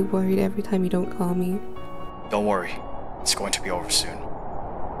and not be worried every time you don't call me. Don't worry, it's going to be over soon.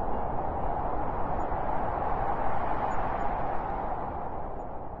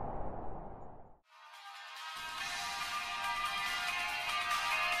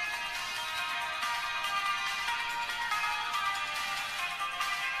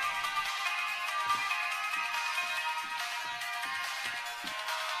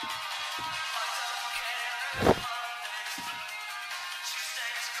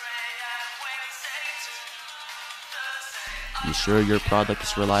 You sure your product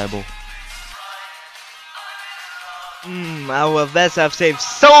is reliable? Our vests have saved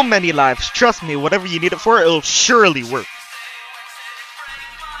so many lives. Trust me, whatever you need it for, it'll surely work.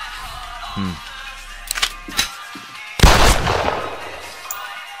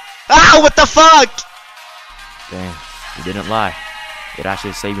 Ah, what the fuck? Damn, you didn't lie. It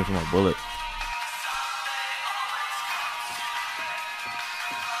actually saved me from a bullet.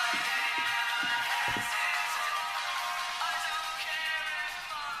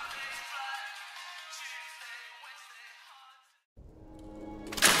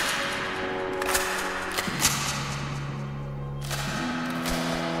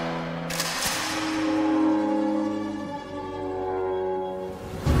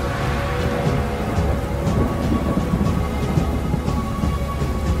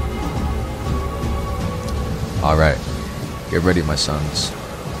 Alright, get ready, my sons.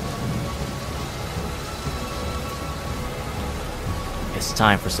 It's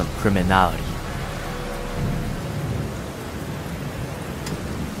time for some criminality.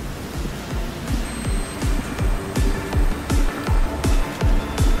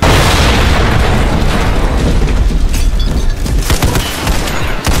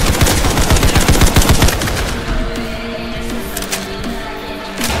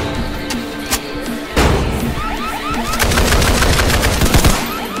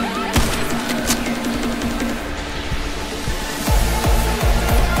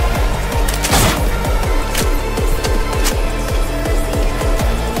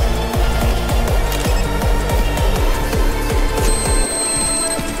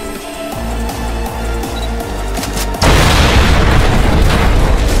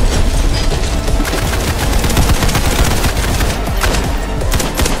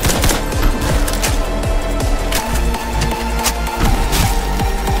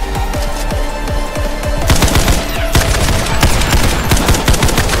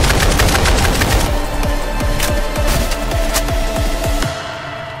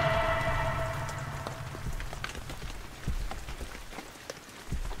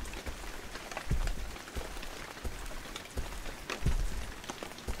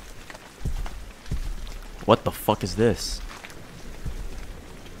 What the fuck is this?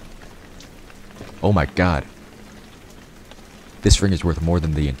 Oh my god. This ring is worth more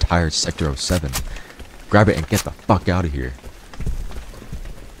than the entire Sector 07. Grab it and get the fuck out of here.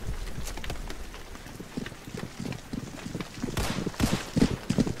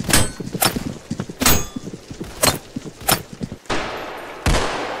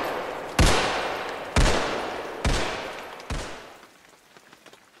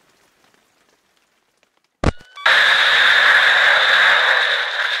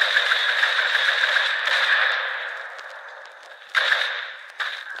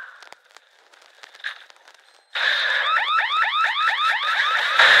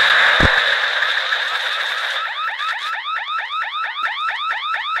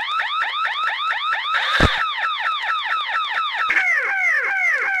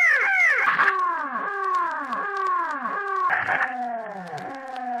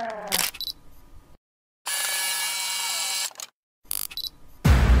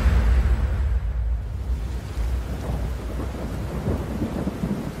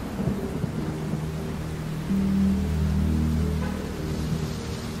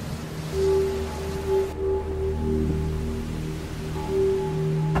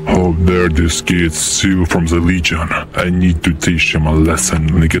 How dare this kid steal from the Legion? I need to teach him a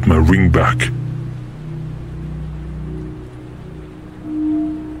lesson and get my ring back.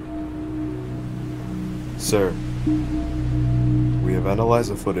 Sir, we have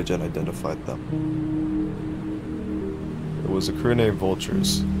analyzed the footage and identified them. It was a crew named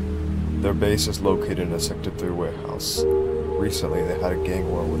Vultures. Their base is located in a Sector 3 warehouse. Recently, they had a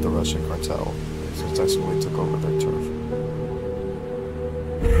gang war with the Russian cartel, successfully took over their turf.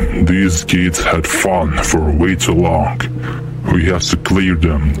 These kids had fun for way too long. We have to clear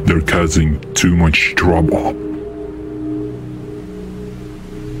them. They're causing too much trouble.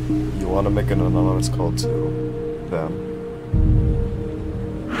 You want to make an anonymous call to them?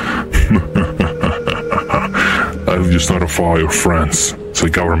 I'll just notify your friends, the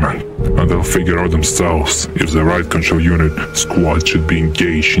government, and they'll figure out themselves if the right control unit squad should be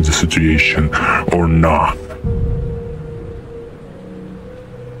engaged in the situation or not.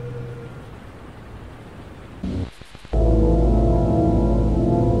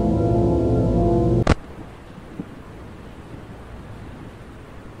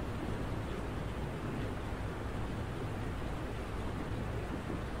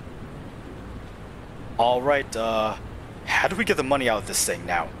 Alright, how do we get the money out of this thing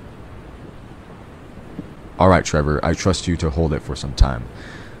now? Alright, Trevor, I trust you to hold it for some time.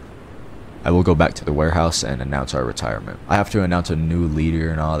 I will go back to the warehouse and announce our retirement. I have to announce a new leader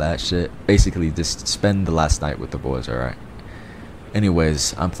and all that shit. Basically, just spend the last night with the boys, alright?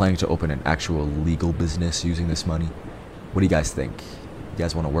 Anyways, I'm planning to open an actual legal business using this money. What do you guys think? You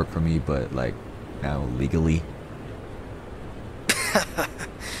guys want to work for me, but, like, now legally?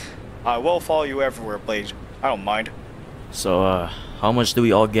 I will follow you everywhere, Blade. I don't mind. So, how much do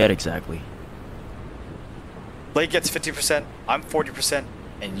we all get exactly? Blade gets 50%, I'm 40%,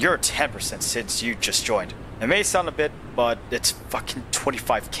 and you're 10% since you just joined. It may sound a bit, but it's fucking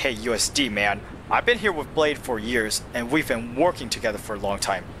 25k USD, man. I've been here with Blade for years, and we've been working together for a long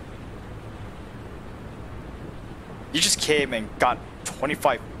time. You just came and got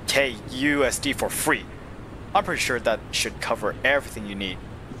 25k USD for free. I'm pretty sure that should cover everything you need.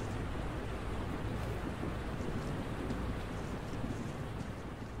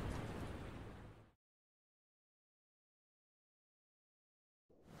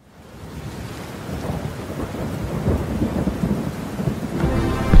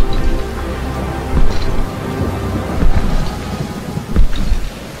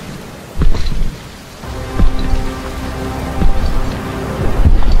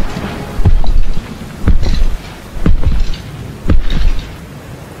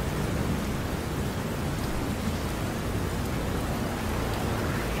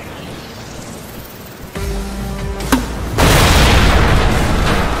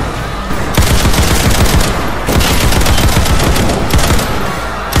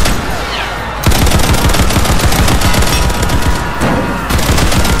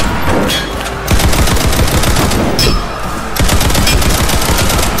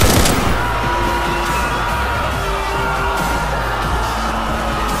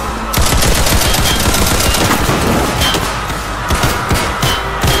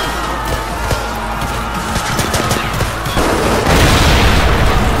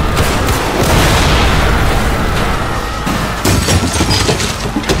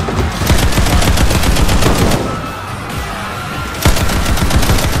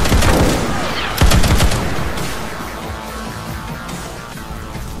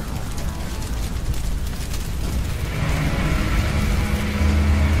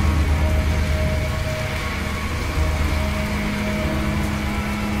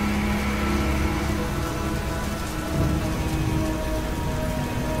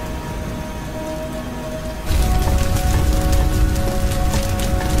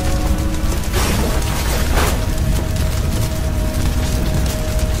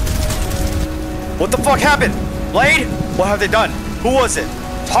 What the fuck happened? Blade? What have they done? Who was it?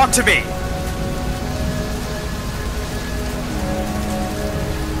 Talk to me!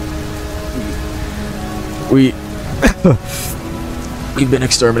 We've been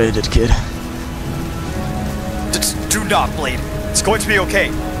exterminated, kid. Do not, Blade. It's going to be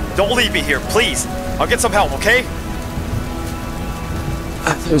okay. Don't leave me here, please. I'll get some help, okay?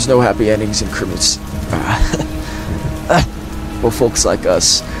 There's no happy endings in criminals. Well, folks like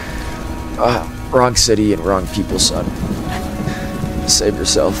us. Wrong city and wrong people, son. Save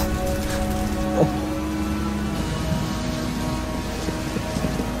yourself.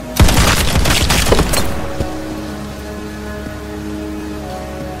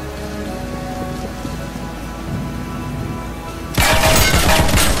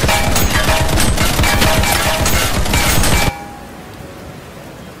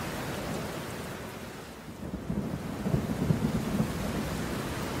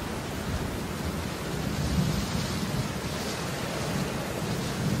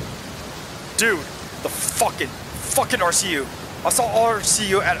 Dude, the fucking RCU. I saw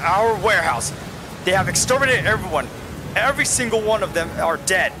RCU at our warehouse. They have exterminated everyone. Every single one of them are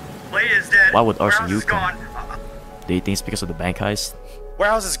dead. Blade is dead. Why would Warehouse RCU is come? gone. Do you think it's because of the bank heist?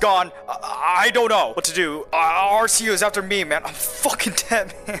 Warehouse is gone. I don't know what to do. RCU is after me, man. I'm fucking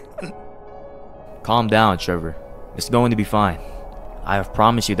dead, man. Calm down, Trevor. It's going to be fine. I have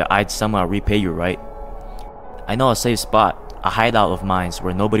promised you that I'd somehow repay you, right? I know a safe spot, a hideout of mine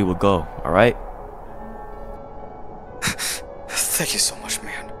where nobody will go, alright? Thank you so much,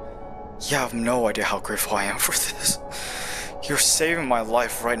 man. You have no idea how grateful I am for this. You're saving my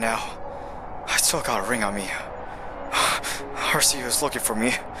life right now. I still got a ring on me. RCU is looking for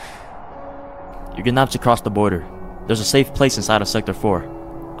me. You're gonna have to cross the border. There's a safe place inside of Sector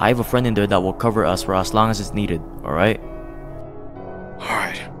 4. I have a friend in there that will cover us for as long as it's needed, alright?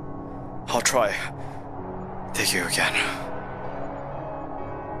 Alright. I'll try. Thank you again.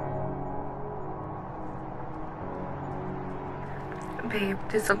 Babe,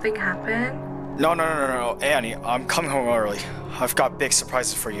 did something happen? No, Annie, I'm coming home early. I've got big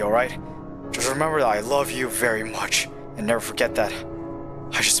surprises for you, alright? Just remember that I love you very much, and never forget that.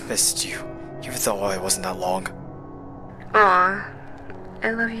 I just missed you, even though it wasn't that long. Aw,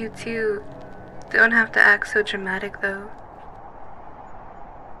 I love you too. Don't have to act so dramatic though.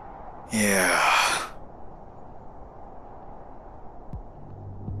 Yeah.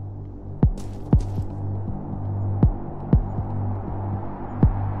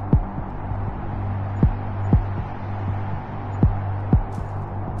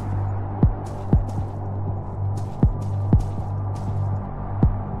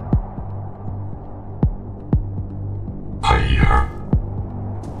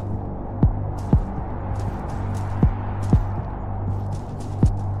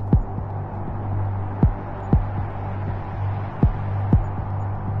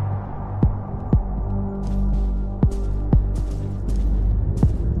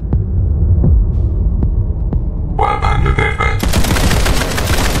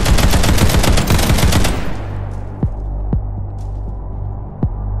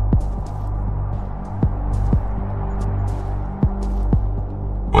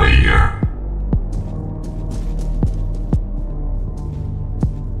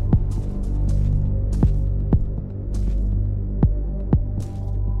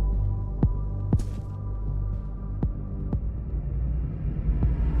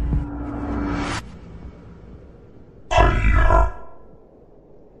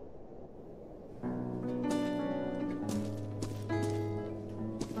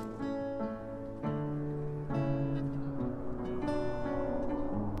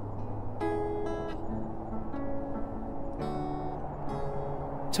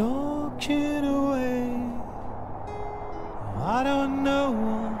 Talking away, I don't know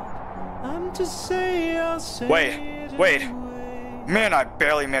what I'm to say. I'll say Wait. Man, I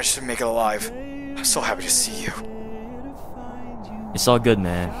barely managed to make it alive. I'm so happy to see you. It's all good,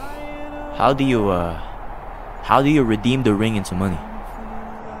 man. How do you redeem the ring into money?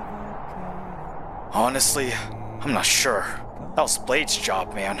 Honestly, I'm not sure. That was Blade's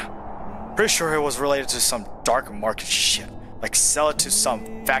job, man. Pretty sure it was related to some dark market shit. Like sell it to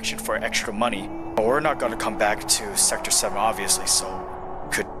some faction for extra money. But we're not gonna come back to Sector 7 obviously, so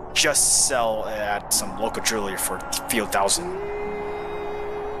could just sell at some local jewelry for a few thousand.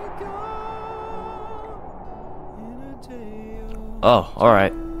 Oh,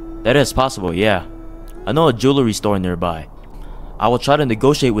 alright. That is possible, yeah. I know a jewelry store nearby. I will try to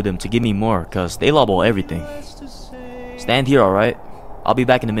negotiate with them to give me more, cause they lowball everything. Stand here, alright? I'll be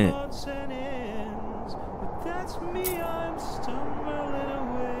back in a minute.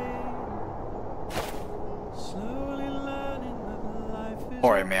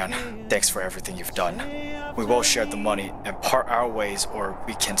 Alright, man. Thanks for everything you've done. We will share the money and part our ways, or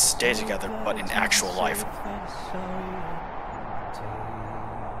we can stay together, but in actual life.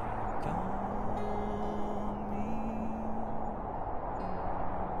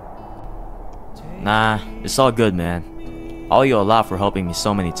 Nah, it's all good, man. I owe you a lot for helping me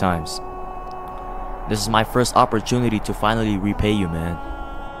so many times. This is my first opportunity to finally repay you, man.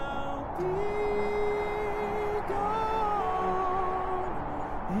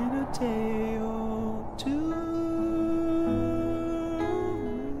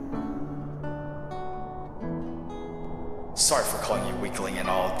 Sorry for calling you weakling and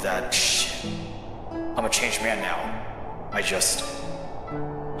all that shit. I'm a changed man now.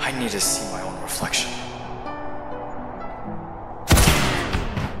 I need to see my own reflection.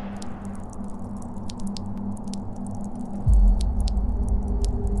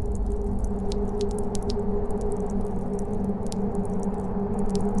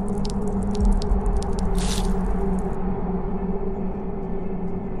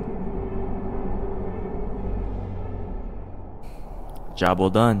 Job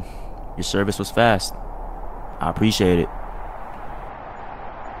well done. Your service was fast. I appreciate it.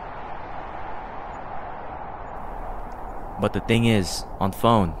 But the thing is, on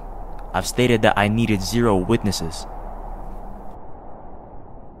phone, I've stated that I needed 0 witnesses.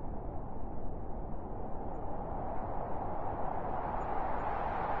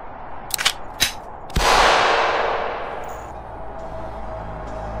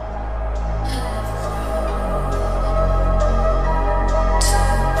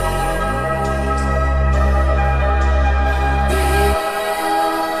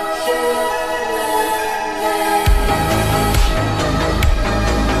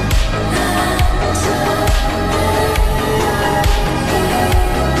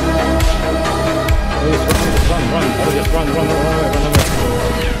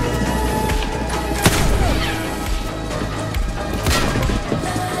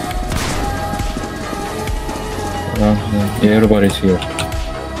 Yeah, everybody's here.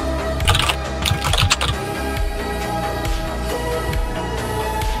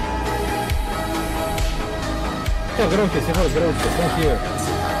 Come here.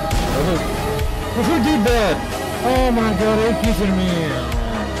 Who did that? Oh my god, are you kidding me?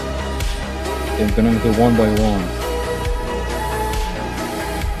 Okay, I'm gonna go one by one.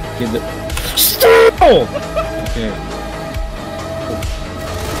 Get the... Stop! Okay.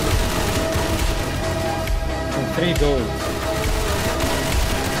 3 goes.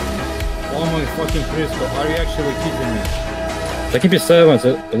 Oh my fucking Crisco, are you actually kidding me? Take it 7,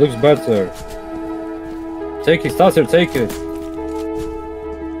 it looks better. Take it, Stasser, take it.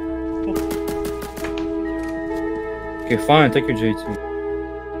 Okay, fine, take your JT.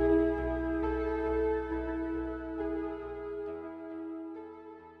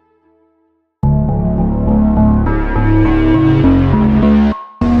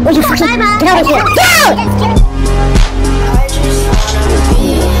 Will you fucking get out of here? Go!